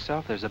said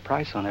yourself there's a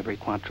price on every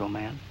Quantrill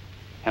man,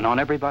 and on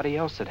everybody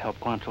else that helped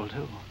Quantrill,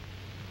 too.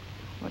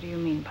 What do you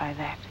mean by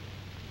that?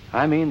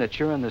 I mean that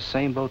you're in the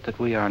same boat that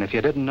we are, and if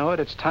you didn't know it,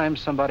 it's time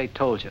somebody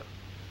told you.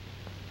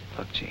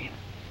 Look, Jean,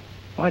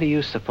 why do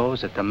you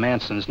suppose that the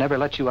Mansons never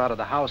let you out of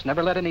the house,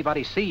 never let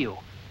anybody see you?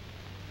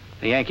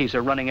 The Yankees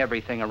are running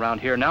everything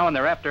around here now, and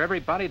they're after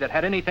everybody that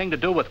had anything to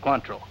do with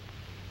Quantrill.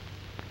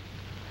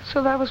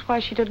 So that was why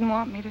she didn't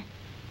want me to...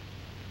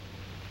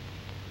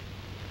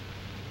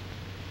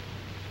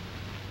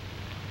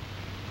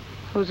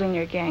 Who's in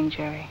your gang,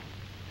 Jerry?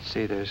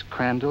 See, there's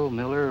Crandall,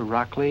 Miller,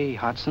 Rockley,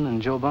 Hodson,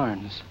 and Joe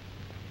Barnes.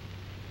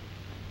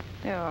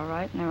 They're all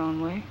right in their own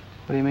way.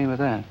 What do you mean with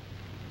that?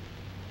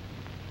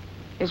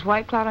 Is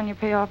White Cloud on your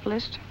payoff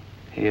list?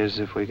 He is,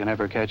 if we can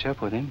ever catch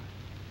up with him.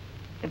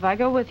 If I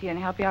go with you and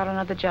help you out on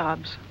other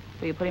jobs,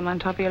 will you put him on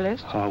top of your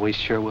list? Oh, we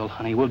sure will,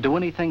 honey. We'll do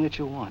anything that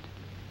you want.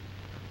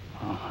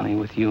 Oh, honey,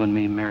 with you and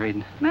me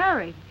married...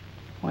 Married?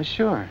 Why,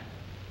 sure.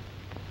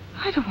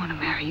 I don't want to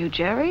marry you,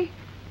 Jerry.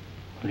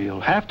 Well, you'll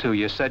have to.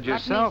 You said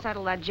yourself... Let me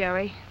settle that,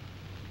 Jerry.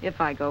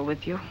 If I go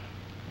with you.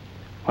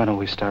 Why don't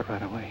we start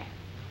right away?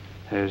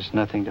 There's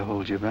nothing to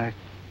hold you back,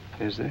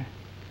 is there?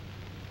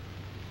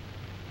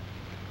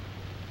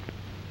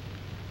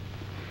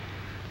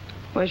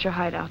 Where's your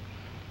hideout?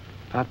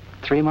 About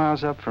 3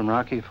 miles up from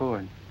Rocky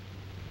Ford.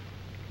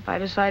 If I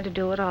decide to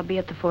do it, I'll be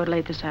at the fort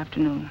late this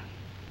afternoon.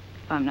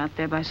 If I'm not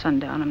there by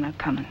sundown, I'm not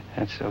coming.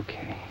 That's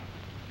okay.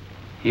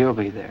 You'll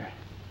be there.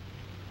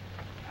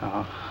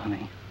 Oh,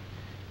 honey.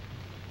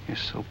 You're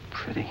so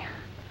pretty.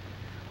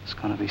 It's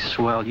gonna be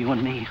swell, you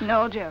and me.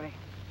 No, Jerry.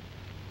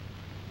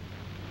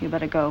 You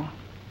better go.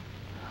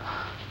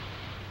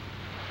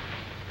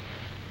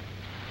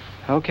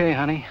 Okay,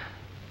 honey.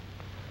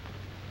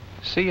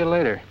 See you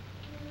later.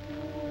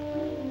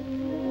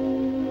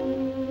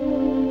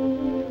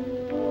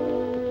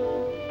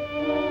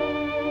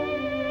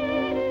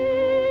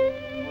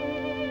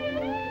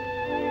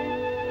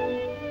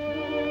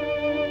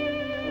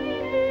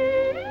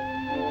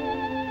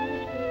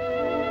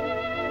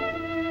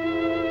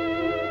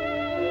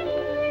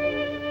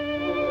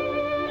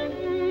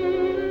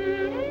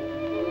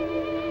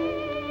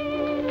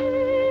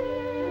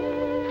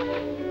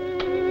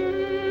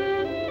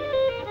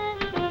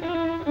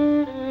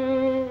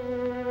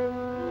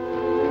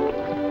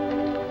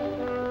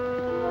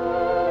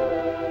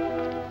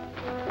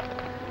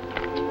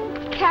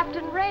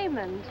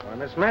 Raymond. Why,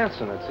 Miss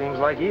Manson, it seems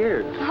like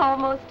years.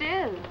 Almost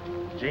is.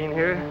 Jean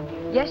here?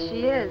 Yes,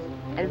 she is.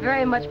 And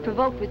very much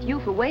provoked with you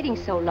for waiting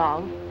so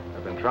long.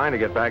 I've been trying to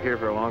get back here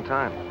for a long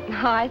time.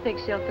 Oh, I think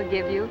she'll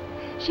forgive you.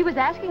 She was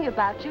asking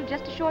about you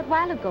just a short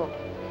while ago.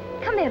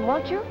 Come in,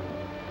 won't you?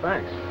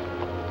 Thanks.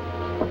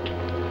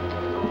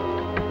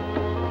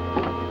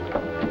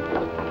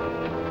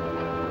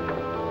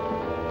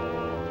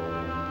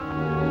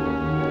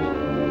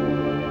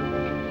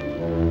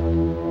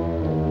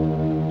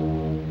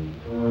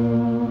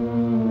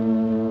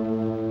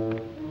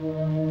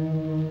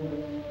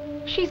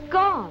 She's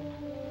gone.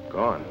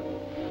 Gone.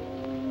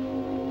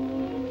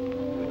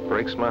 It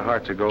breaks my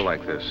heart to go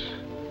like this.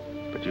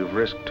 But you've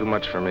risked too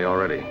much for me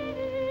already.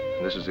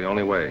 And this is the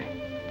only way.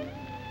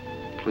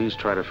 Please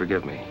try to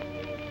forgive me.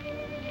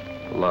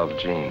 Love,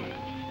 Jean.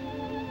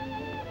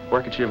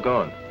 Where could she have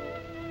gone?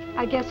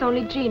 I guess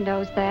only Jean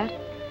knows that.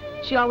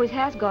 She always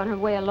has gone her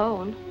way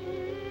alone.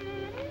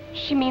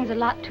 She means a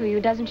lot to you,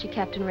 doesn't she,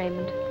 Captain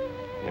Raymond?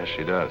 Yes,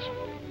 she does.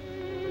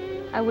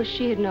 I wish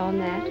she had known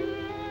that.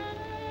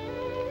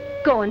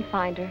 Go and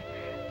find her.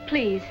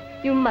 Please,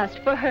 you must,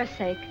 for her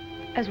sake,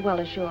 as well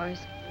as yours.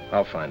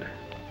 I'll find her.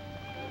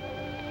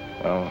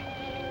 Well,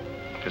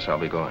 guess I'll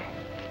be going.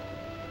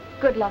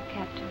 Good luck,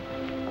 Captain.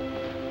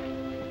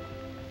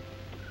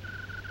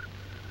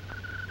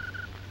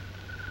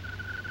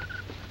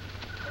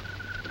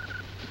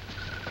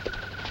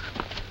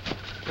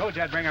 Told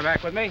you I'd bring her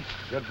back with me.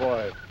 Good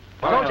boy.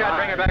 Told you I'd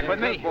bring her back with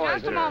me.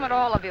 Just a moment,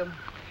 all of you.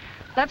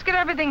 Let's get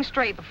everything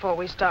straight before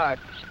we start.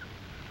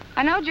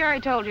 I know Jerry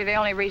told you the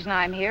only reason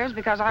I'm here is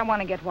because I want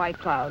to get White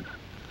Cloud.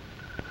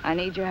 I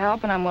need your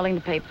help, and I'm willing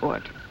to pay for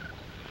it.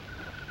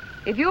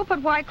 If you'll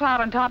put White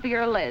Cloud on top of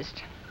your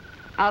list,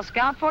 I'll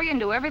scout for you and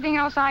do everything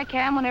else I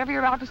can whenever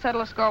you're out to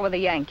settle a score with a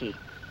Yankee.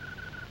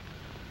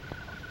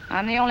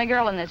 I'm the only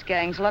girl in this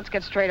gang, so let's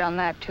get straight on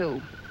that, too.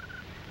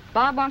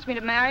 Bob wants me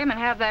to marry him and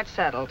have that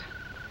settled.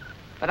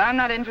 But I'm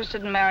not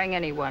interested in marrying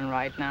anyone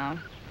right now.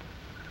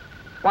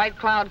 White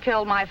Cloud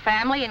killed my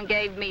family and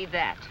gave me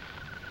that.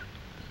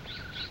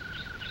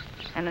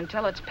 And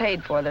until it's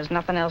paid for, there's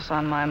nothing else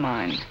on my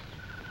mind.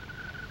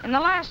 In the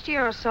last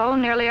year or so,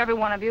 nearly every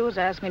one of you has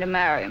asked me to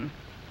marry him.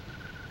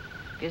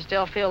 If you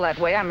still feel that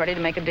way, I'm ready to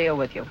make a deal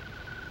with you.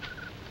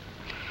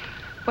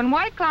 When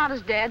White Cloud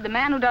is dead, the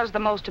man who does the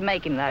most to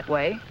make him that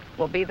way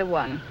will be the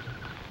one.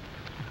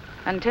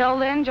 Until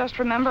then, just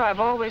remember I've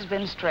always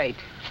been straight.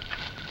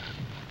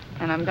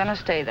 And I'm gonna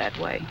stay that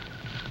way.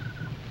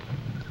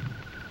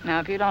 Now,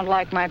 if you don't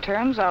like my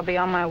terms, I'll be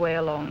on my way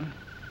alone.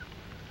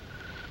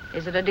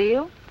 Is it a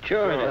deal?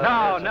 Sure.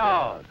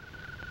 No.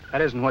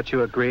 That isn't what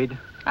you agreed.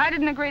 I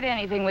didn't agree to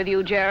anything with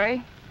you,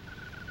 Jerry.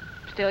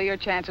 Still, your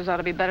chances ought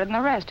to be better than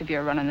the rest if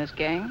you're running this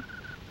gang.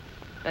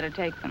 Better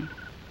take them.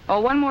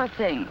 Oh, one more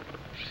thing.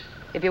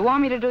 If you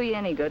want me to do you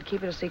any good,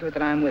 keep it a secret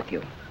that I'm with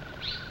you.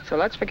 So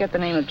let's forget the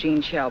name of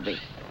Jean Shelby.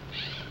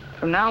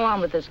 From now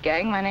on with this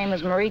gang, my name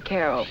is Marie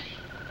Carroll.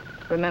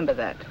 Remember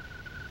that.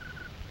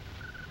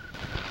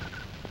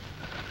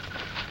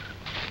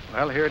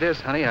 Well, here it is,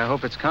 honey. I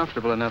hope it's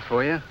comfortable enough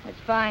for you. It's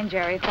fine,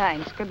 Jerry.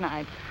 Thanks. Good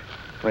night.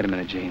 Wait a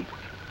minute, Jean.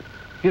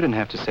 You didn't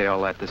have to say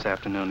all that this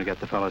afternoon to get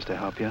the fellas to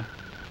help you.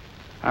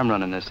 I'm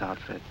running this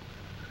outfit.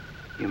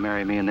 You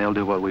marry me and they'll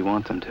do what we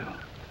want them to.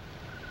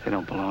 They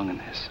don't belong in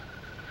this.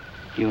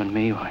 You and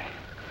me, why,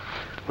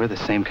 we're the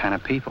same kind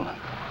of people.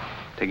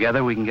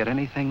 Together we can get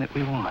anything that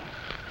we want.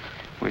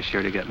 We're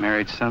sure to get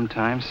married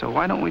sometime, so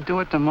why don't we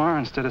do it tomorrow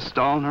instead of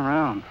stalling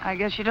around? I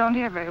guess you don't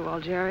hear very well,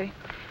 Jerry.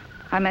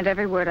 I meant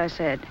every word I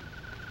said.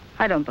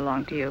 I don't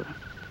belong to you.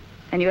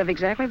 And you have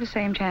exactly the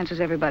same chance as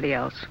everybody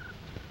else.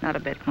 Not a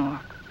bit more.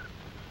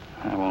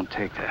 I won't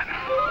take that.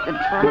 Then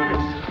try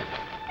this.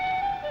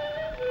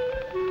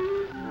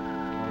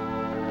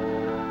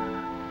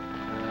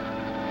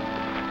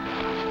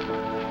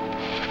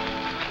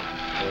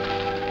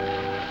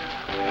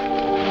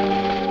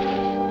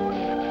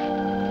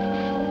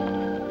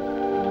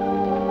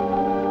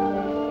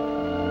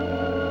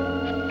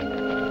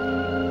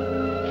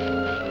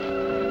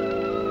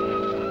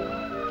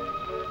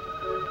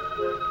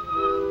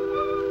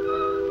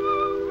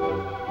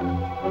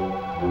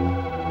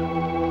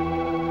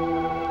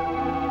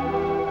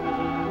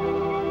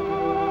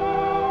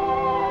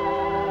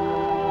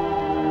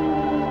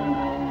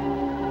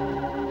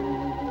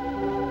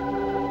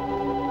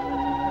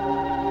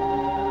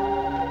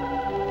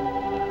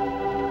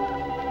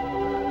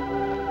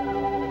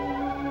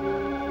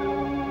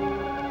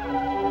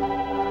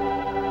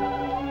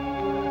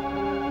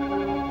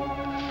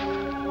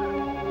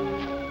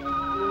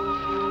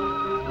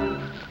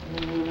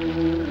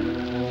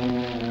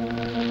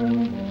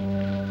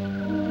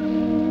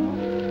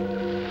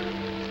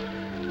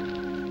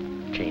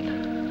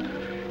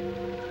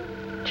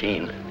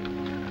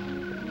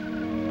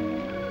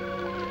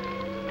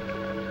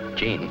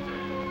 Jean.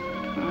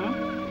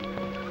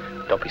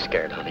 Don't be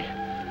scared, honey.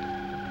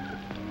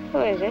 Who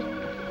is it?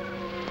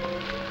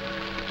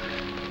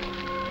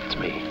 It's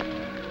me.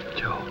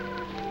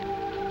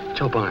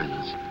 Joe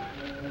Barnes.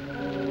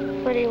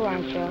 What do you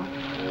want, Joe?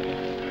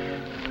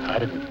 I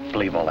didn't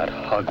believe all that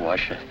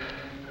hogwash you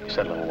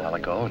said a little while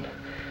ago, and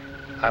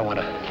I want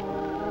to...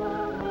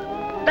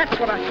 That's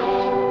what I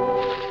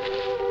thought.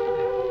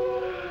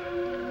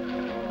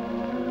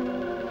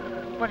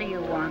 What do you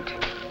want?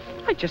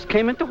 I just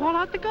came in to haul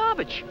out the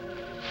garbage.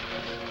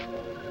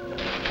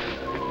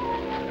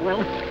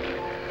 Well,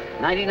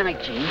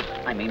 nighty-night, Jean.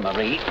 I mean,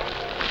 Marie.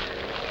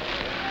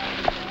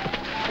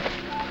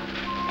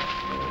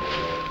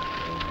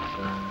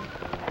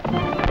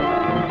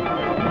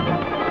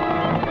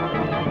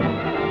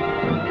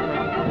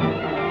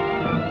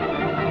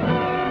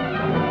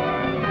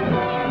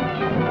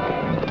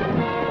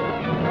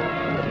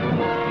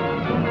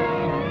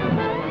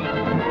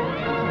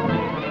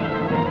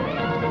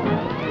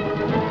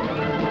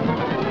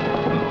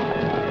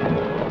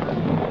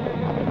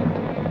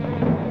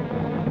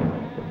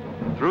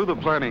 Through the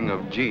planning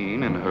of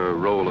Jean in her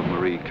role of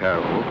Marie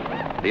Carroll,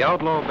 the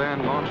outlaw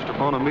band launched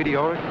upon a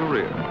meteoric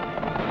career.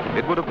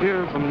 It would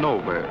appear from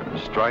nowhere,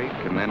 strike,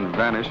 and then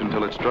vanish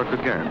until it struck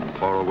again,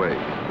 far away.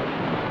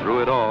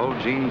 Through it all,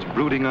 Jean's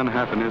brooding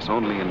unhappiness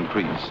only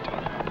increased.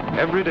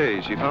 Every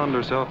day, she found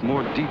herself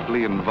more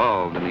deeply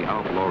involved in the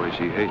outlawry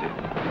she hated.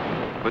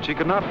 But she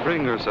could not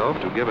bring herself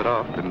to give it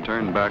up and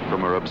turn back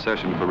from her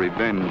obsession for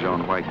revenge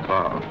on White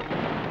Cloud.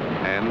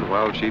 And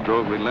while she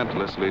drove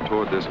relentlessly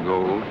toward this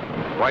goal,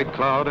 White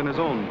Cloud and his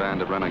own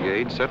band of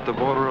renegades set the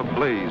border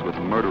ablaze with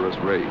murderous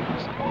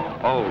raids,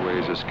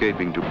 always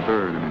escaping to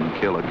burn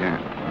and kill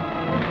again.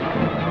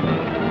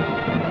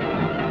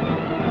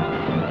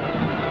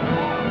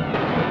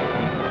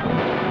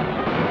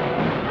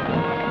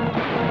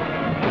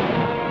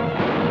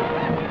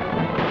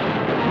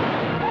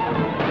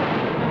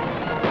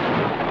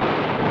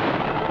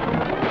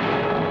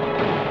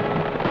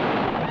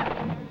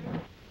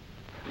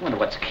 I wonder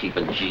what's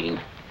keeping Jean.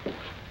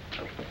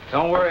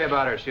 Don't worry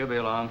about her. She'll be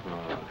along.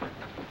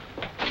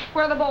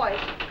 Where are the boys?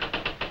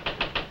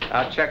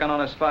 Out checking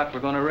on a spot we're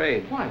going to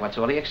raid. Why, what's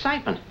all the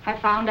excitement? I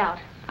found out.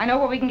 I know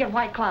where we can get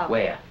White Cloud.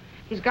 Where?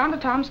 He's gone to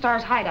Tom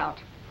Starr's hideout.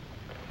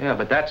 Yeah,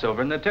 but that's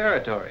over in the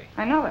territory.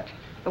 I know it.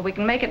 But we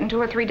can make it in 2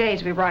 or 3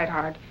 days if we ride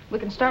hard. We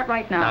can start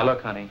right now. Now,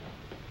 look, honey.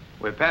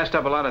 We've passed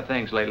up a lot of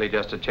things lately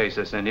just to chase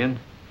this Indian.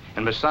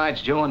 And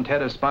besides, Joe and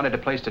Ted have spotted a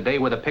place today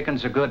where the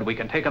pickings are good. We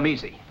can take them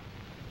easy.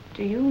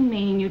 Do you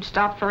mean you'd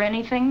stop for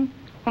anything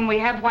when we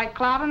have White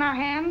Cloud in our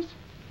hands?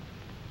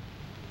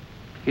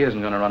 He isn't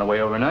going to run away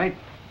overnight.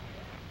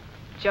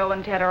 Joe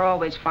and Ted are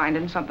always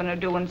finding something or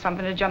doing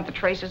something to jump the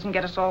traces and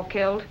get us all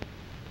killed.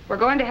 We're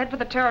going to head for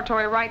the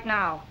territory right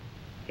now.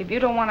 If you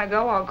don't want to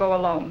go, I'll go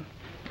alone.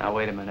 Now,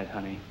 wait a minute,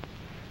 honey.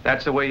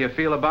 That's the way you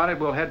feel about it,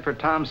 we'll head for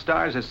Tom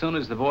Starr's as soon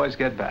as the boys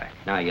get back.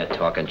 Now you're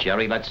talking,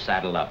 Jerry. Let's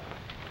saddle up.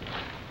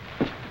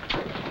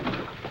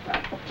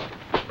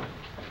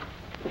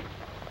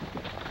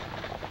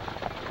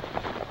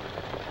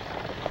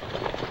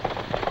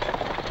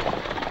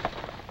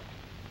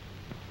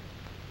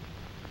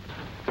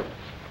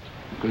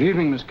 Good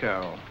evening, Miss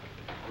Carroll.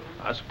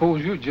 I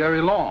suppose you're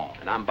Jerry Long.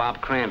 And I'm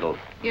Bob Crandall.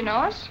 You know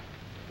us?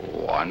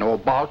 Oh, I know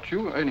about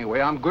you. Anyway,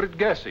 I'm good at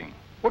guessing.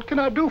 What can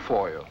I do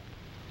for you?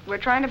 We're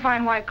trying to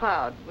find White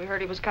Cloud. We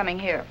heard he was coming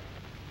here.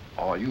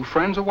 Are you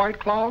friends of White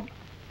Cloud?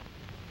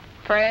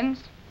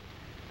 Friends?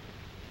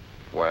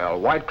 Well,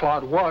 White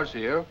Cloud was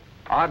here.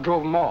 I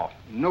drove him off.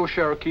 No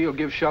Cherokee will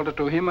give shelter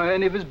to him or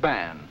any of his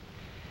band.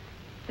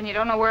 Then you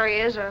don't know where he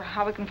is or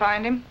how we can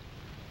find him?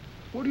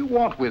 What do you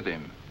want with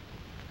him?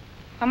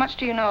 How much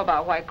do you know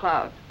about White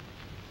Cloud?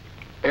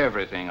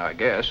 Everything, I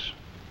guess.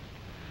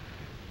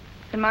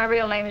 And my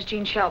real name is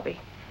Jean Shelby.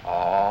 Oh,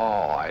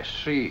 I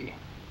see.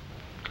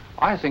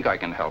 I think I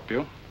can help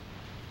you.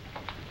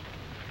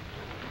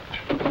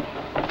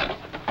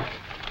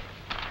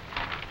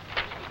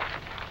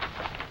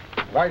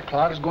 White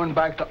Cloud is going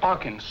back to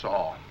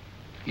Arkansas.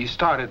 He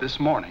started this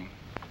morning.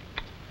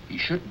 He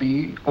should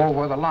be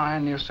over the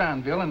line near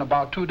Sandville in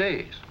about 2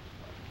 days.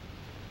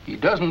 He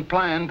doesn't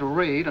plan to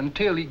raid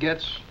until he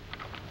gets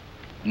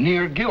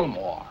near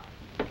Gilmore.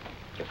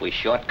 If we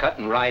shortcut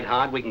and ride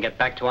hard, we can get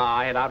back to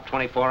our hideout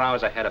 24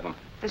 hours ahead of him.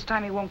 This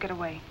time he won't get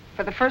away.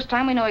 For the first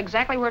time, we know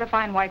exactly where to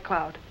find White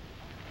Cloud.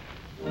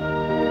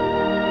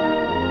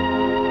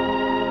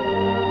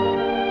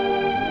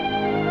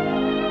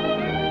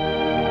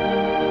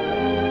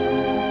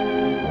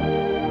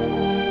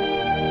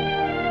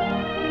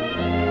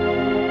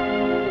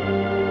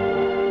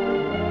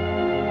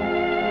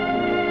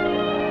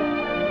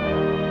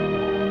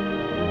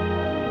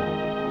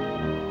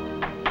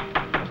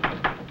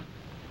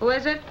 Who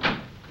is it?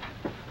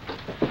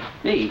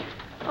 Me?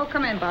 Oh,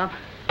 come in, Bob.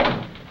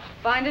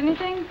 Find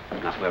anything?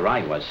 Not where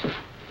I was.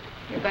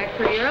 You're back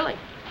pretty early.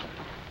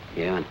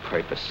 Yeah, on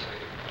purpose.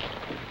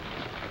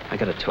 I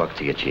gotta talk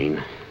to you,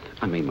 Jean.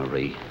 I mean,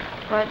 Marie.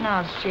 Right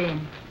now, it's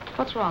Jean.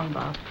 What's wrong,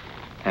 Bob?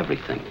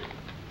 Everything.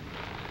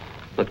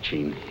 Look,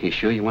 Jean, you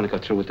sure you want to go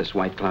through with this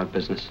White Cloud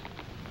business?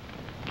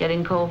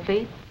 Getting cold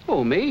feet?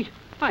 Oh, me?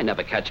 I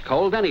never catch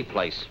cold any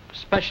place,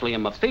 especially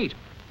in my feet.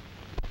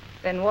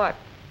 Then what?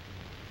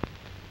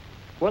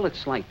 Well,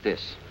 it's like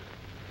this.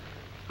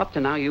 Up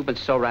to now, you've been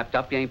so wrapped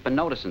up, you ain't been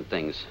noticing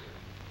things.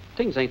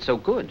 Things ain't so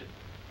good.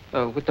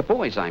 With the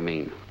boys, I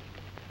mean.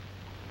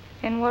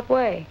 In what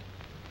way?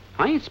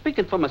 I ain't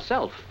speaking for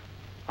myself.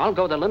 I'll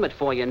go the limit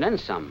for you and then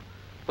some.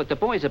 But the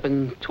boys have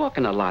been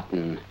talking a lot,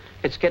 and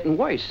it's getting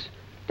worse.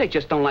 They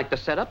just don't like the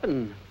setup,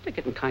 and they're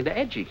getting kind of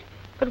edgy.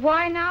 But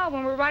why now,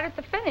 when we're right at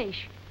the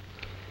finish?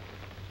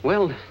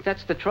 Well,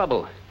 that's the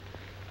trouble.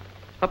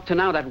 Up to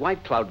now, that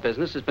White Cloud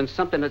business has been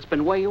something that's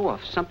been way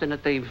off, something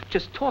that they've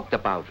just talked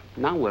about.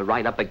 Now we're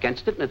right up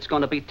against it, and it's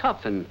going to be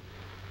tough, and,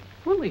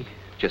 well, they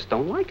just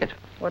don't like it.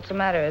 What's the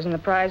matter? Isn't the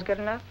prize good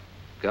enough?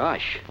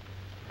 Gosh,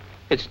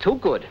 it's too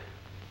good.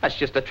 That's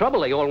just the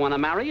trouble. They all want to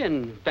marry,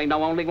 and they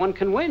know only one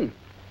can win.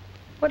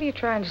 What are you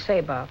trying to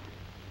say, Bob?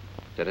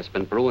 That it's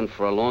been brewing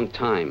for a long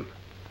time.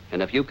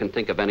 And if you can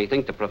think of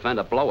anything to prevent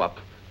a blow-up,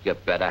 you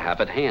better have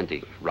it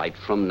handy, right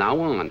from now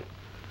on.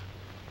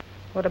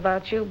 What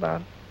about you,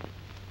 Bob?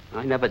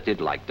 I never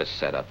did like this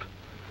setup.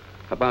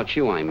 About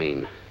you, I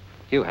mean.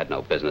 You had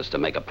no business to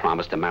make a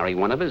promise to marry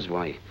one of us.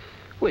 Why,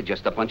 we're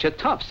just a bunch of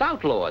toughs,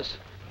 outlaws.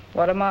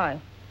 What am I?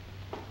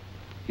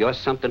 You're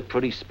something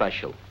pretty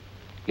special.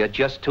 You're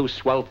just too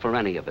swell for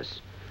any of us.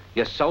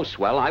 You're so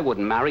swell, I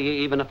wouldn't marry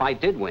you even if I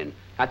did win.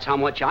 That's how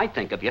much I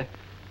think of you.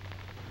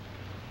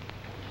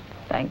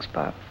 Thanks,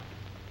 Bob.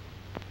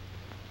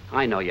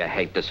 I know you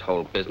hate this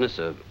whole business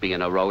of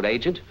being a road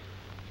agent.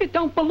 You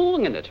don't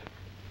belong in it.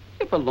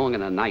 You belong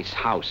in a nice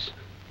house,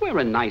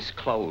 wearing nice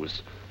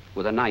clothes,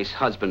 with a nice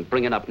husband,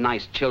 bringing up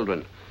nice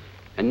children.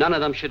 And none of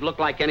them should look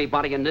like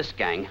anybody in this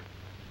gang.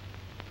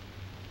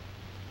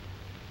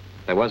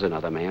 There was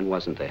another man,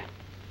 wasn't there?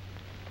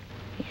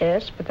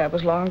 Yes, but that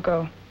was long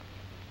ago.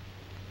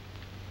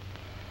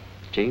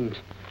 James,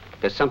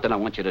 there's something I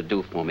want you to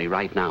do for me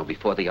right now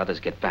before the others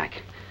get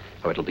back,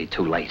 or it'll be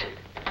too late.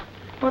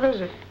 What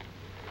is it?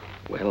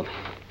 Well,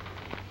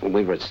 when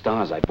we were at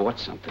Stars, I bought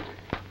something.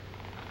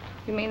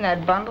 You mean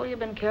that bundle you've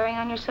been carrying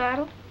on your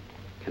saddle?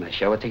 Can I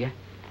show it to you?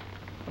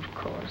 Of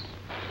course.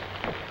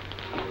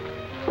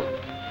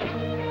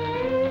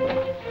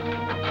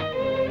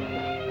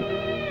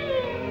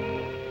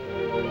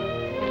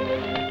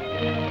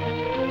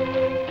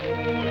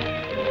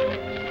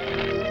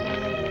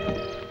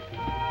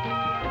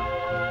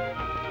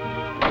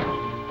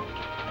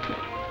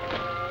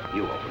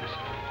 You open it.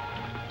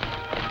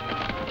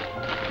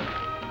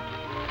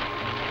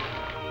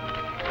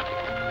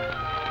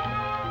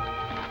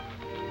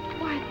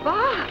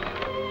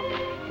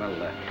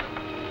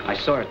 I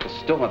saw her at the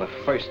store the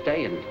first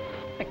day, and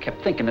I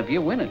kept thinking of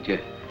you in it. You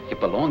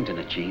belonged in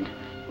it, Jean.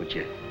 Would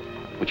you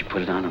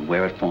put it on and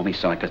wear it for me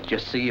so I could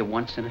just see you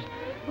once in it?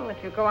 Well,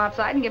 if you go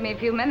outside and give me a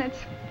few minutes.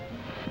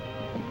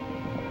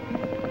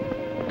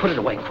 Put it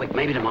away quick,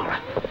 maybe tomorrow.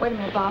 Wait a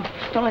minute, Bob.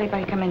 Don't let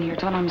anybody come in here.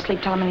 Tell them I'm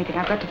asleep. Tell them anything.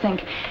 I've got to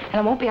think. And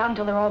it won't be out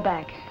until they're all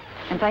back.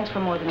 And thanks for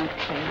more than I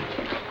could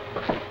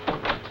say.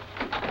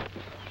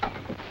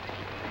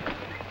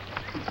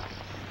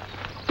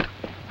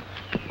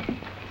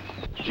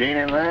 Jean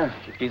in there?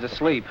 She's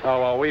asleep. Oh,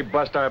 well, we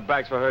bust our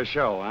backs for her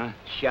show, huh?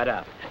 Shut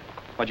up.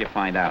 What'd you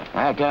find out?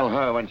 I'll tell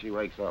her when she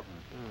wakes up.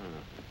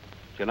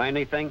 Did you learn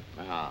anything?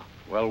 Ah.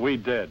 Well, we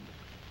did.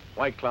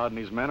 White Cloud and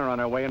his men are on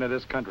their way into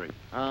this country.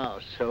 Oh,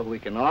 so we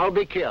can all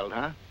be killed,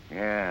 huh?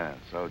 Yeah,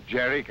 so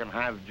Jerry can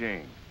have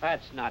Jean.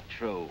 That's not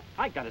true.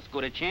 I got as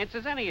good a chance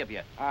as any of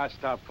you. Ah,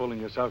 stop fooling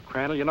yourself,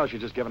 Crandall. You know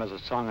she's just giving us a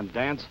song and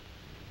dance.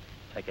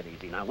 Take it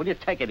easy now. Will you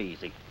take it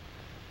easy?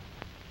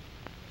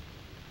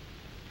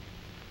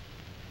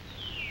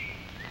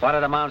 What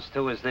it amounts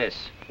to is this.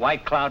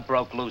 White Cloud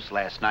broke loose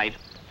last night,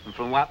 and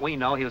from what we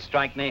know, he'll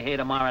strike near here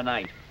tomorrow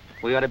night.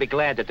 We ought to be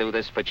glad to do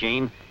this for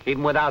Jean,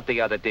 even without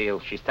the other deal.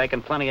 She's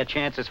taken plenty of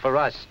chances for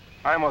us.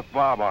 I'm with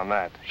Bob on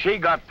that. She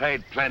got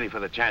paid plenty for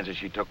the chances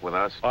she took with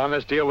us. On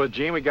this deal with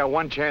Jean, we got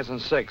 1 chance in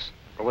 6.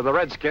 But with the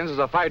Redskins, there's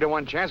a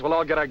 5-to-1 chance we'll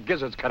all get our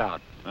gizzards cut out.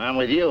 I'm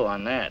with you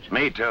on that.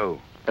 Me too.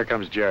 Here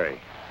comes Jerry.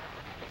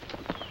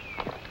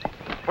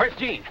 Where's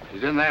Jean?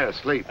 She's in there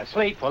asleep.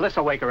 Asleep? Well,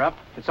 this'll wake her up.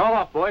 It's all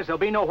up, boys. There'll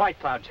be no White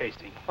Cloud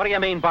chasing. What do you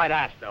mean by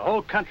that? The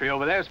whole country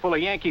over there is full of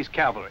Yankees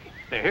cavalry.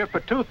 They're here for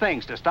 2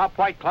 things, to stop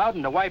White Cloud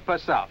and to wipe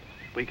us out.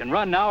 We can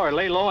run now or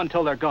lay low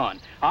until they're gone.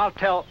 I'll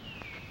tell...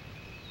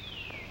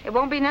 It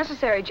won't be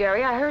necessary,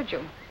 Jerry. I heard you.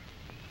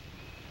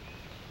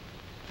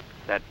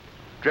 That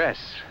dress.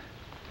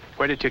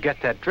 Where did you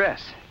get that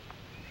dress?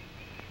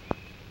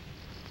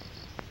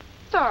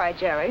 It's all right,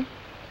 Jerry.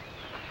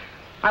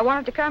 I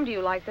wanted to come to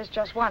you like this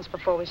just once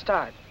before we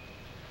start.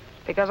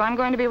 Because I'm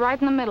going to be right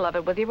in the middle of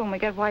it with you when we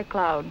get White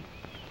Cloud.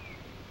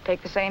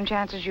 Take the same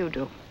chances you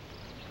do.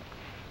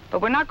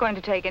 But we're not going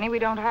to take any. We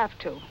don't have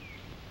to.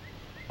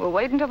 We'll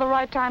wait until the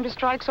right time to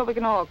strike so we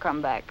can all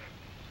come back.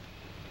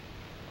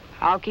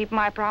 I'll keep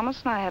my promise,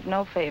 and I have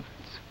no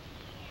favorites.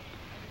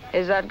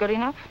 Is that good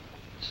enough?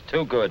 It's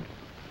too good.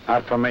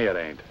 Not for me, it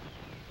ain't.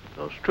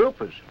 Those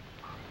troopers.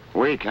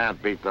 We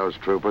can't beat those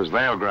troopers.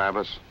 They'll grab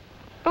us.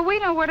 But we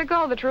know where to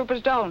go. The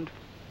troopers don't.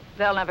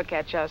 They'll never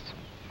catch us.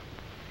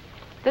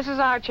 This is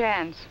our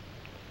chance.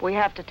 We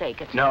have to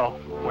take it. No,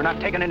 we're not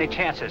taking any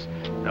chances.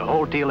 The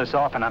whole deal is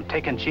off, and I'm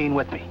taking Jean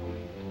with me.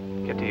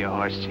 Get to your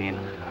horse, Gene.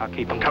 I'll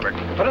keep him covered.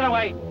 Put it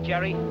away,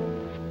 Jerry.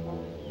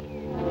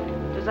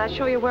 Does that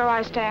show you where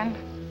I stand?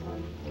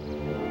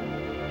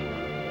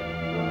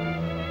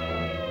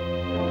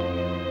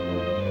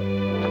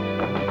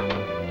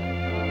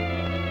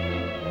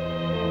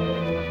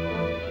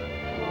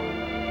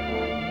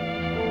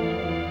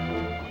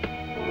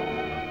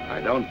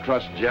 I don't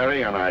trust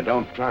Jerry, and I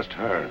don't trust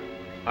her.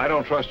 I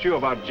don't trust you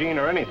about Jean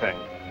or anything.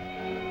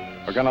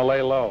 We're gonna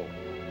lay low.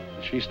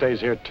 She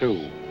stays here,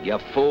 too. You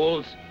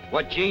fools.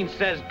 What Jean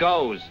says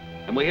goes,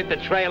 and we hit the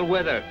trail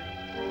with her.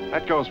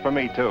 That goes for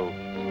me, too.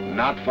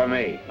 Not for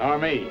me. Nor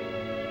me.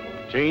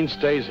 Jean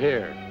stays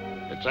here.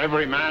 It's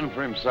every man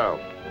for himself.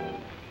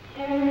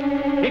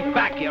 Keep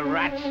back, you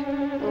rats.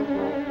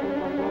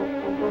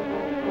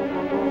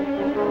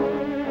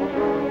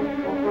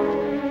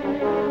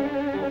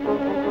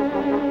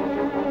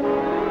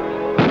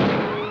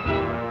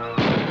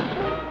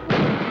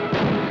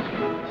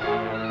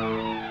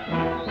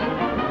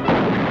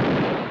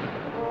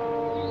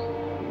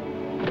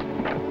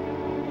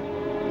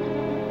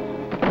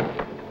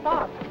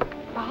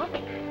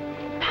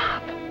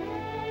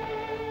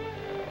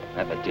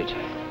 Never did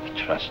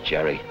trust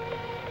Jerry.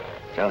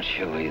 Don't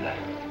you either.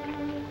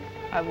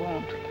 I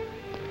won't.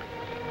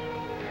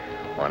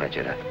 Wanted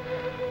you to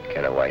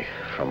get away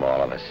from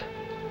all of us.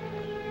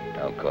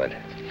 No good.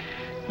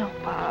 No,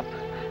 Bob.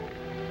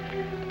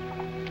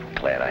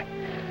 Glad I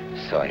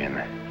saw you in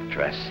the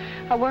dress.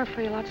 I worked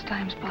for you lots of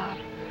times, Bob.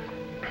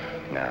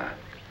 No,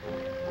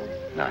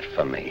 not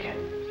for me.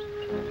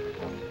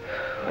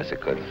 It was a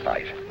good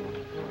fight.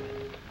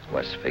 It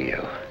was for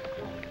you.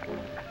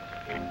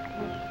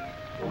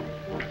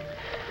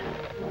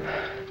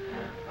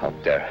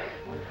 Hope they're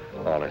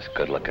all as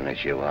good looking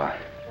as you are.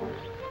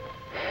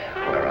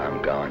 Where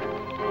I'm going.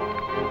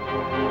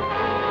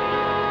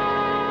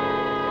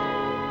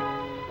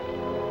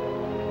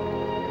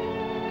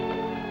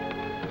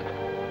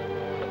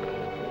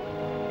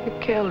 You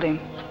killed him.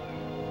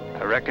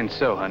 I reckon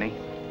so, honey.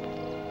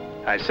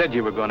 I said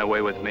you were going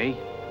away with me.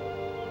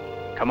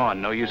 Come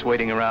on, no use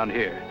waiting around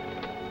here.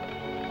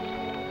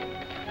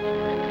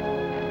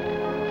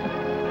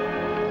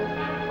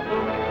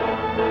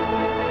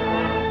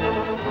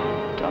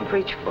 Don't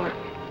reach for it.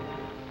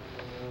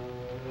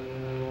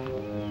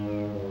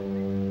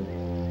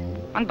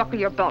 Unbuckle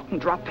your belt and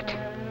drop it.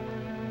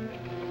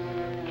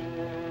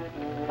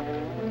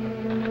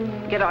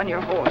 Get on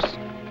your horse.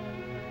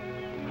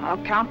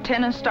 I'll count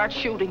 10 and start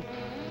shooting.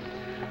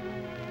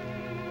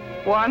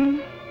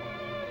 1,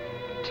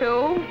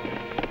 2.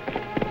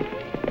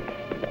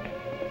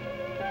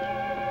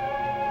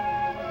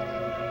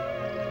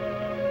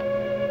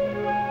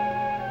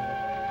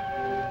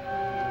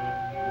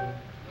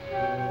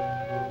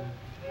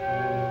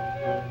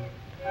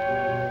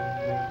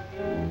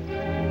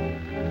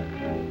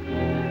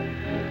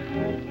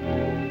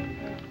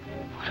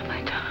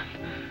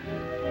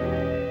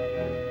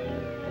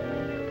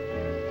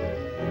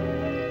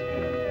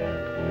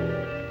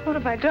 What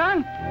have I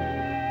done?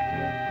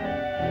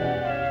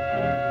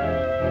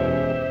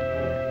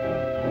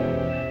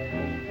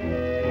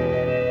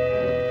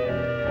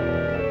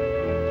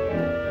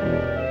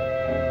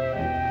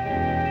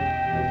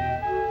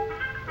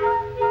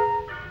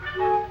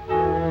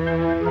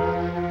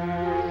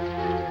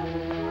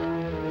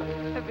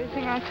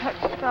 Everything I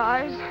touch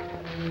dies.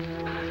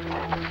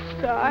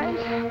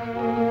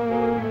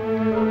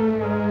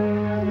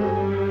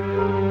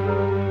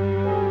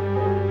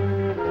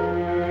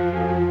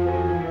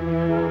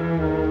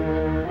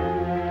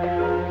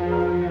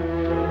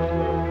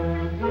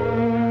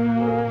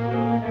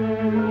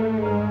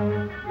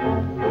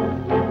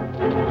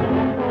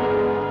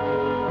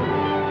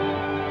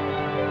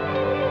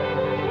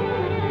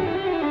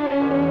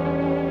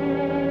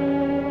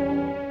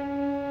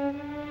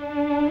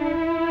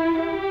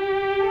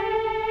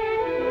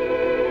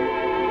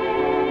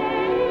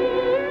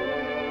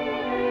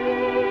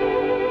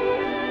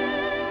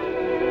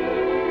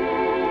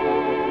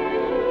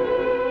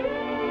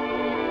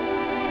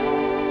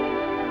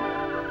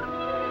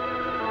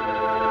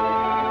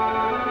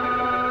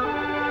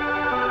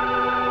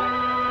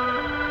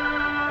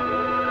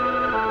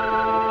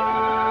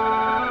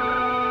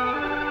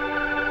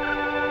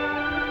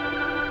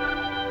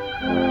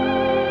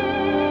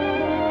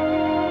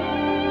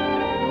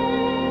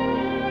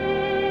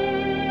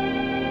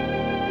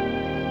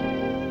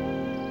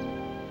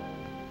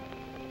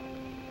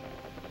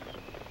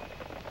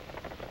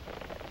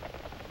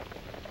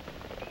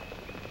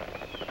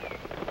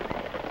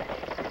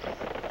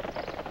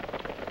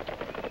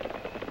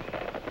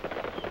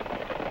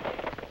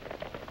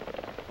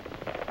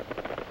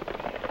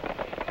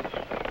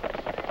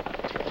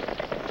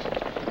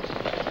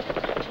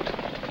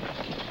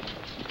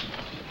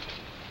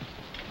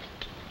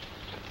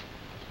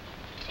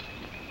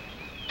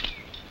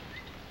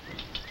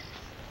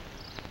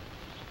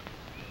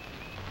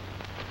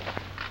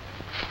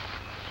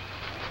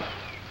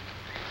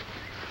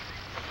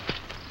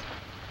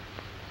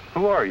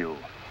 Who are you?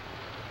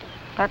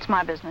 That's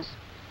my business.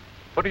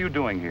 What are you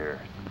doing here?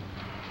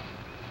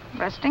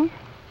 Resting?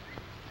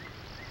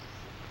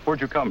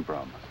 Where'd you come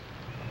from?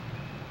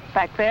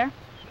 Back there?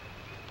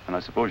 And I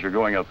suppose you're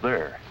going up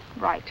there.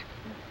 Right.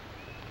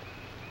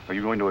 Are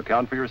you going to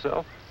account for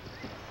yourself?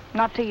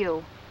 Not to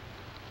you.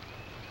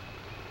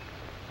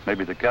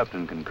 Maybe the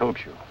captain can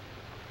coach you.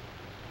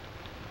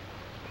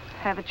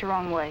 Have it your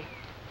own way.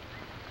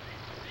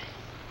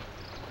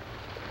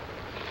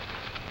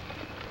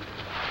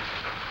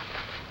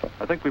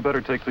 I think we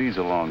better take these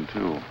along,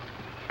 too.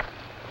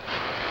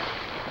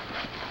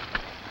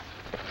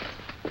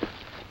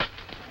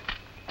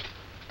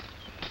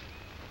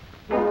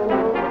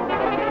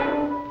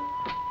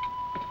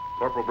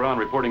 Corporal Brown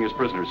reporting his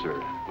prisoner,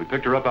 sir. We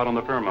picked her up out on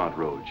the Fairmount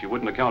Road. She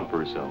wouldn't account for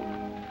herself.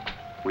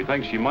 We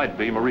think she might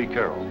be Marie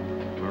Carroll.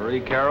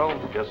 Marie Carroll?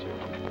 Yes,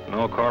 sir.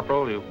 No,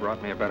 Corporal, you've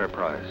brought me a better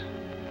prize.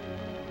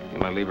 You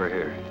might leave her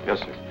here. Yes,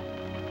 sir.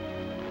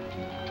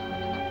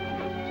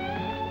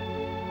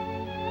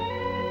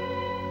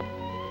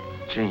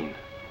 Jean.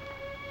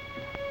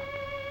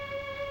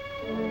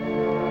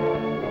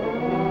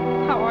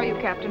 How are you,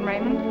 Captain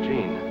Raymond?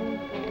 Jean.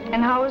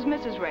 And how is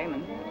Mrs.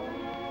 Raymond?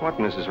 What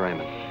Mrs.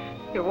 Raymond?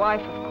 Your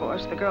wife, of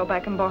course, the girl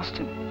back in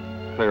Boston.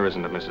 There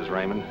isn't a Mrs.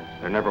 Raymond.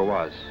 There never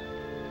was.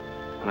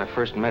 When I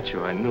first met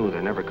you, I knew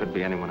there never could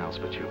be anyone else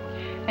but you.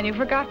 And you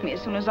forgot me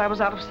as soon as I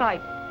was out of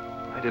sight.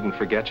 I didn't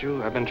forget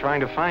you. I've been trying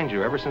to find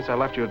you ever since I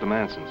left you at the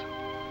Mansons.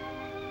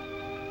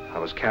 I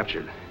was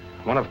captured.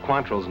 One of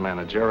Quantrill's men,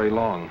 a Jerry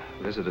Long,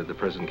 visited the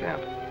prison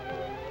camp.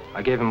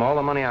 I gave him all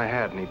the money I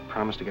had, and he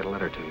promised to get a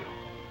letter to you.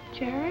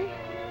 Jerry?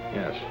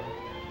 Yes.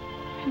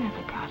 I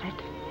never got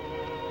it.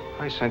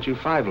 I sent you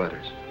 5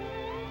 letters.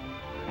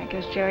 I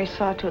guess Jerry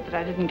saw to it that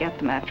I didn't get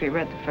them after he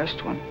read the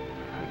first one.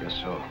 I guess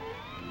so.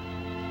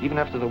 Even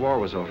after the war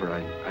was over,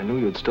 I knew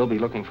you'd still be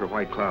looking for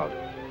White Cloud.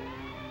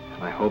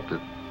 And I hoped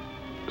that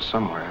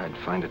somewhere I'd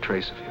find a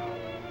trace of you.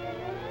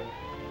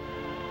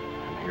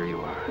 And here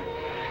you are.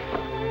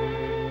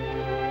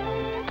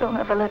 Don't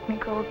ever let me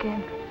go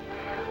again.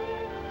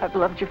 I've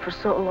loved you for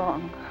so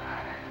long.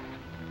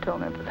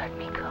 Don't ever let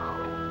me go.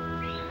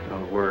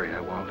 Don't worry, I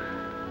won't.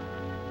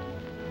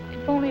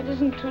 If only it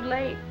isn't too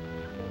late.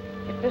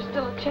 If there's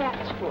still a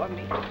chance for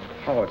me.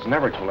 Oh, it's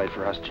never too late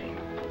for us, Jean.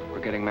 We're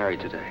getting married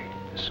today,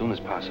 as soon as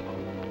possible.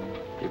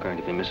 You're going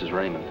to be Mrs.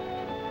 Raymond.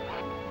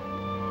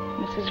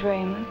 Mrs.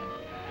 Raymond?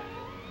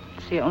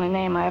 It's the only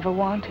name I ever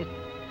wanted.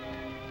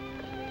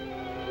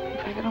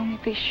 If I could only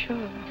be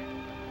sure.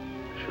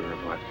 Sure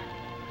of what?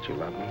 That you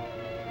love me?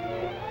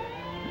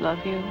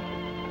 Love you.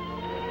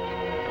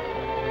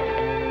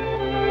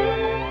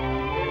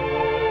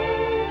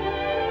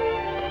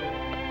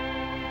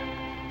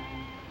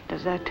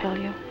 Does that tell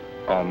you?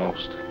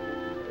 Almost.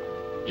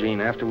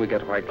 Jean, after we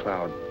get White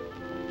Cloud,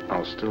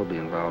 I'll still be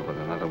involved with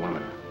another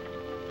woman.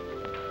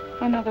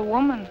 Another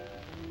woman?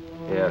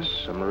 Yes,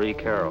 a Marie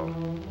Carroll.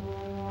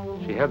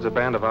 She heads a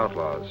band of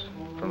outlaws.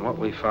 From what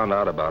we found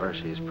out about her,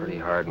 she's pretty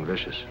hard and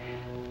vicious.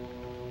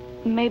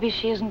 Maybe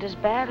she isn't as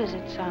bad as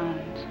it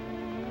sounds.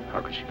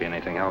 How could she be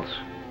anything else?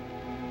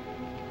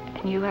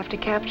 And you have to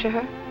capture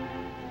her?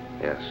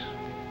 Yes.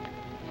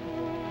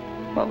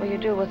 What will you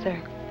do with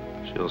her?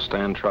 She'll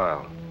stand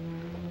trial.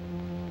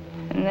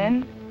 And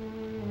then?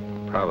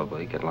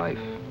 Probably get life.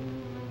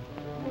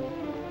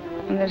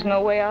 And there's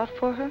no way out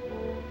for her?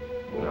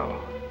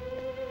 No.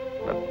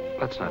 But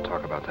let's not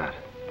talk about that.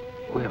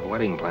 We have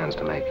wedding plans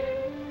to make.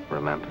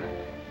 Remember?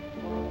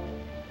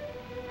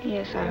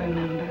 Yes, I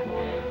remember.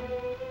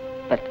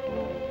 But...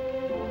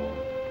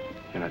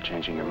 You're not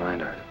changing your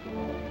mind, are you?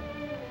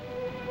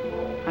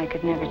 I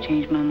could never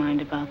change my mind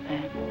about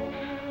that.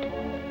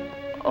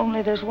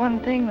 Only there's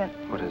one thing that...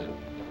 What is it?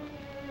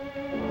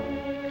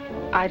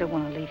 I don't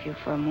want to leave you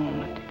for a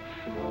moment.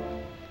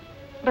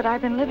 But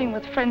I've been living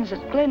with friends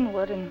at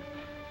Glenwood, and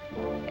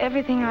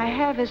everything I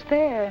have is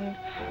there, and...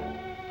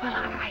 Well,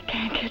 I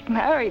can't get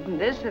married in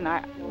this, and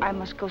I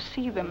must go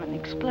see them and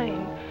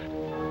explain.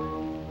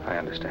 I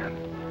understand.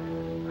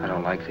 I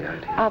don't like the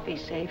idea. I'll be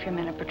safe. Your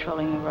men are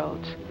patrolling the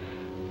roads.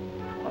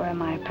 Or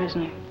am I a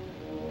prisoner?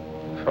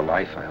 For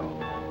life, I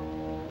hope.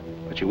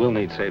 But you will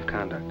need safe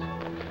conduct.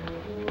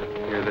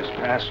 Here, this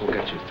pass will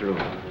get you through.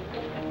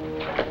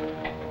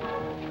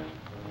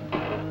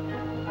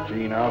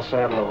 Jean, I'll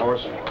saddle a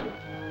horse for you.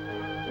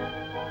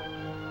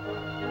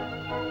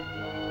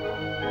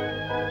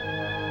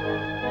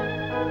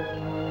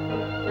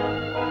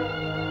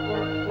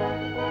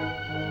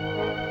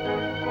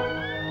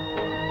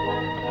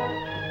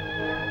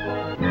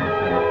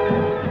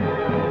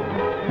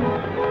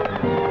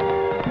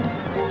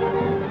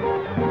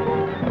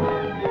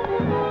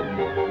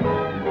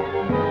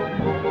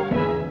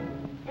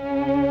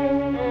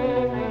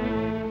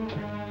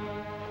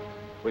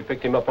 We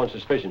picked him up on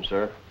suspicion,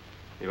 sir.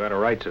 You had a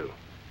right to.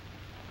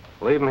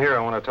 Leave him here.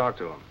 I want to talk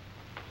to him.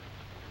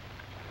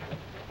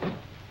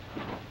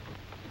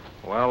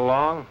 Well,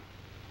 Long,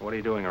 what are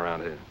you doing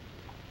around here?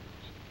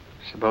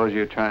 Suppose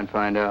you try and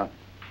find out.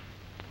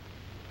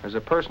 There's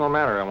a personal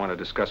matter I want to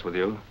discuss with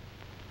you.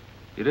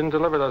 You didn't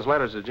deliver those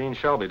letters to Jean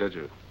Shelby, did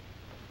you?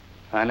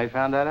 Finally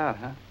found that out,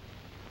 huh?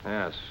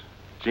 Yes.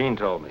 Jean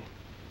told me.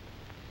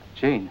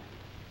 Jean?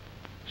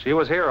 She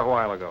was here a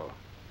while ago.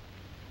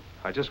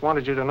 I just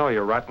wanted you to know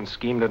your rotten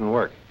scheme didn't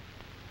work.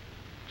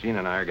 Jean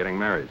and I are getting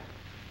married.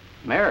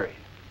 Married?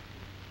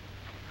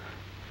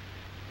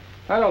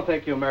 I don't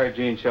think you'll marry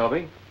Jean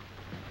Shelby.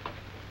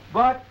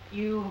 But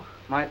you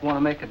might want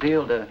to make a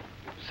deal to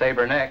save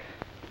her neck.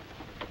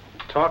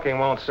 Talking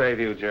won't save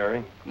you,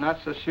 Jerry. Not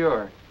so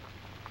sure.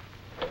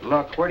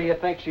 Look, where do you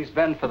think she's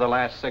been for the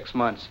last 6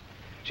 months?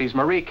 She's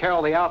Marie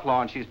Carroll, the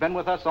outlaw, and she's been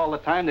with us all the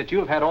time that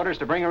you've had orders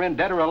to bring her in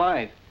dead or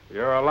alive.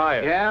 You're a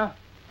liar. Yeah?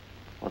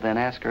 Well, then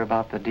ask her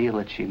about the deal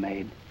that she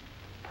made.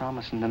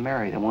 Promising to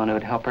marry the one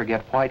who'd help her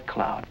get White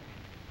Cloud.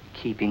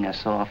 Keeping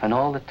us off, and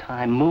all the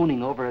time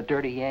mooning over a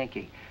dirty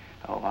Yankee.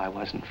 Oh, I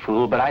wasn't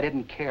fooled, but I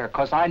didn't care,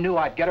 because I knew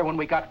I'd get her when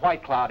we got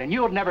White Cloud, and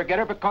you'll never get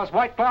her because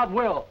White Cloud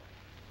will.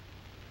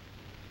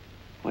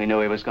 We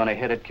knew he was going to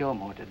hit at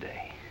Gilmore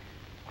today.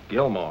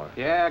 Gilmore?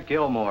 Yeah,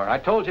 Gilmore. I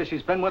told you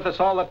she's been with us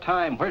all the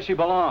time, where she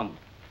belonged.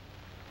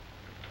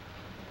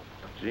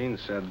 Jean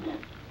said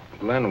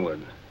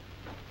Glenwood.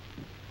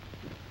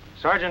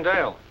 Sergeant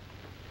Dale,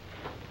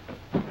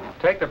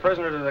 take the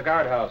prisoner to the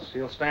guardhouse.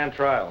 He'll stand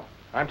trial.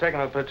 I'm taking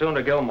the platoon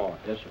to Gilmore.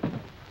 Yes, sir.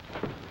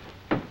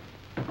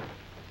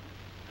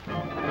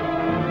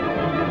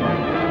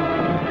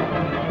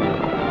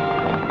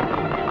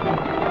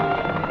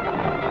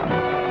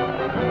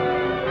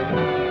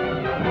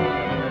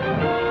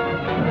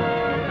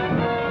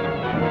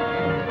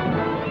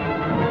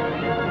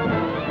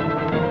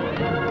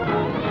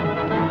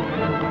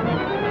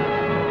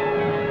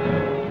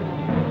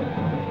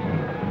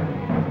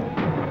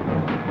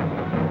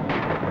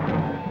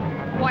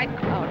 White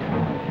Cloud.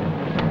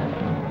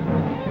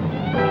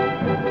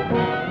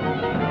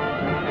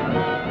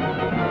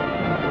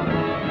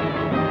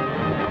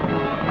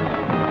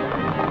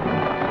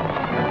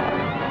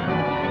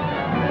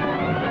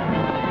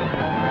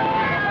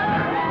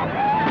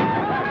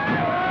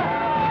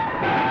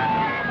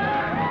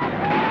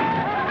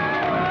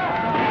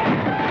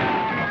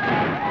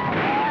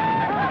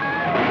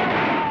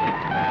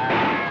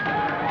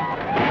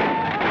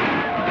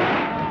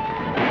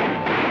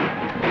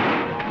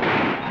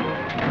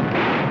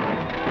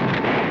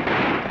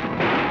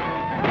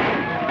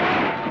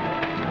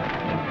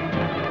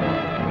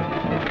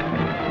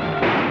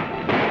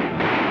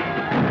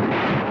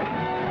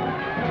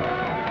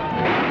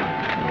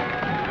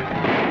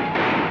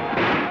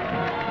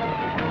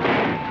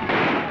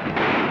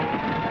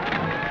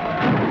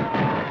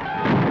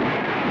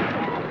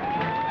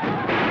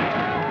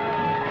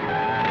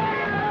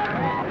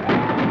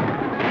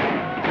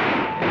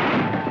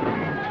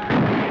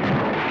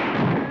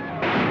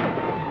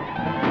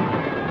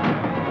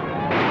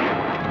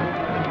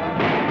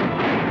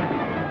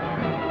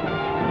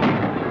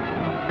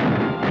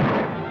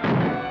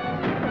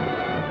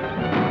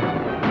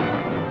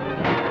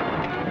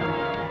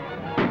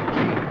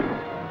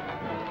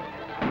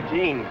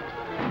 Jean.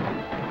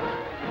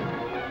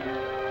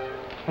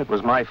 It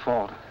was my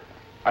fault.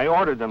 I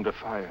ordered them to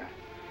fire.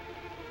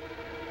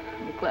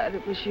 I'm glad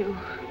it was you.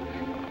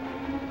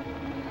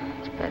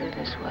 It's better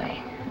this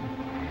way.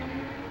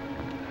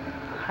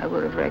 I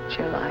would have wrecked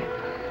your life.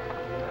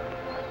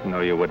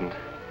 No, you wouldn't.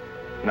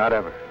 Not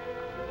ever.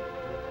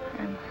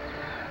 And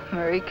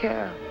Marie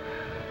Carroll.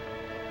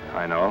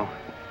 I know.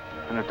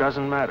 And it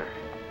doesn't matter.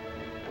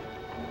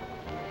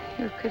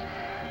 You could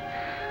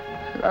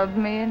love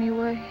me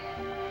anyway.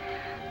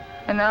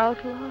 An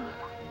outlaw.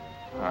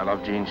 I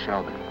love Jean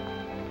Shelby.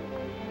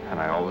 And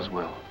I always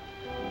will.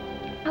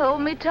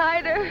 Hold me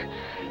tighter.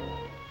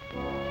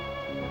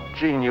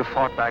 Jean, you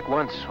fought back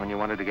once when you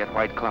wanted to get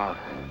White Cloud.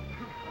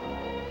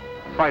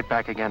 Fight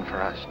back again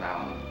for us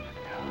now.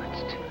 No,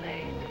 it's too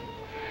late.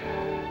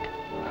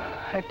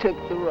 I took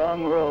the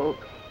wrong road.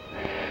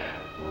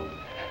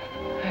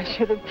 I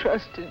should have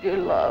trusted your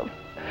love.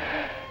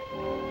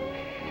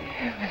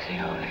 It was the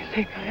only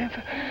thing I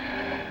ever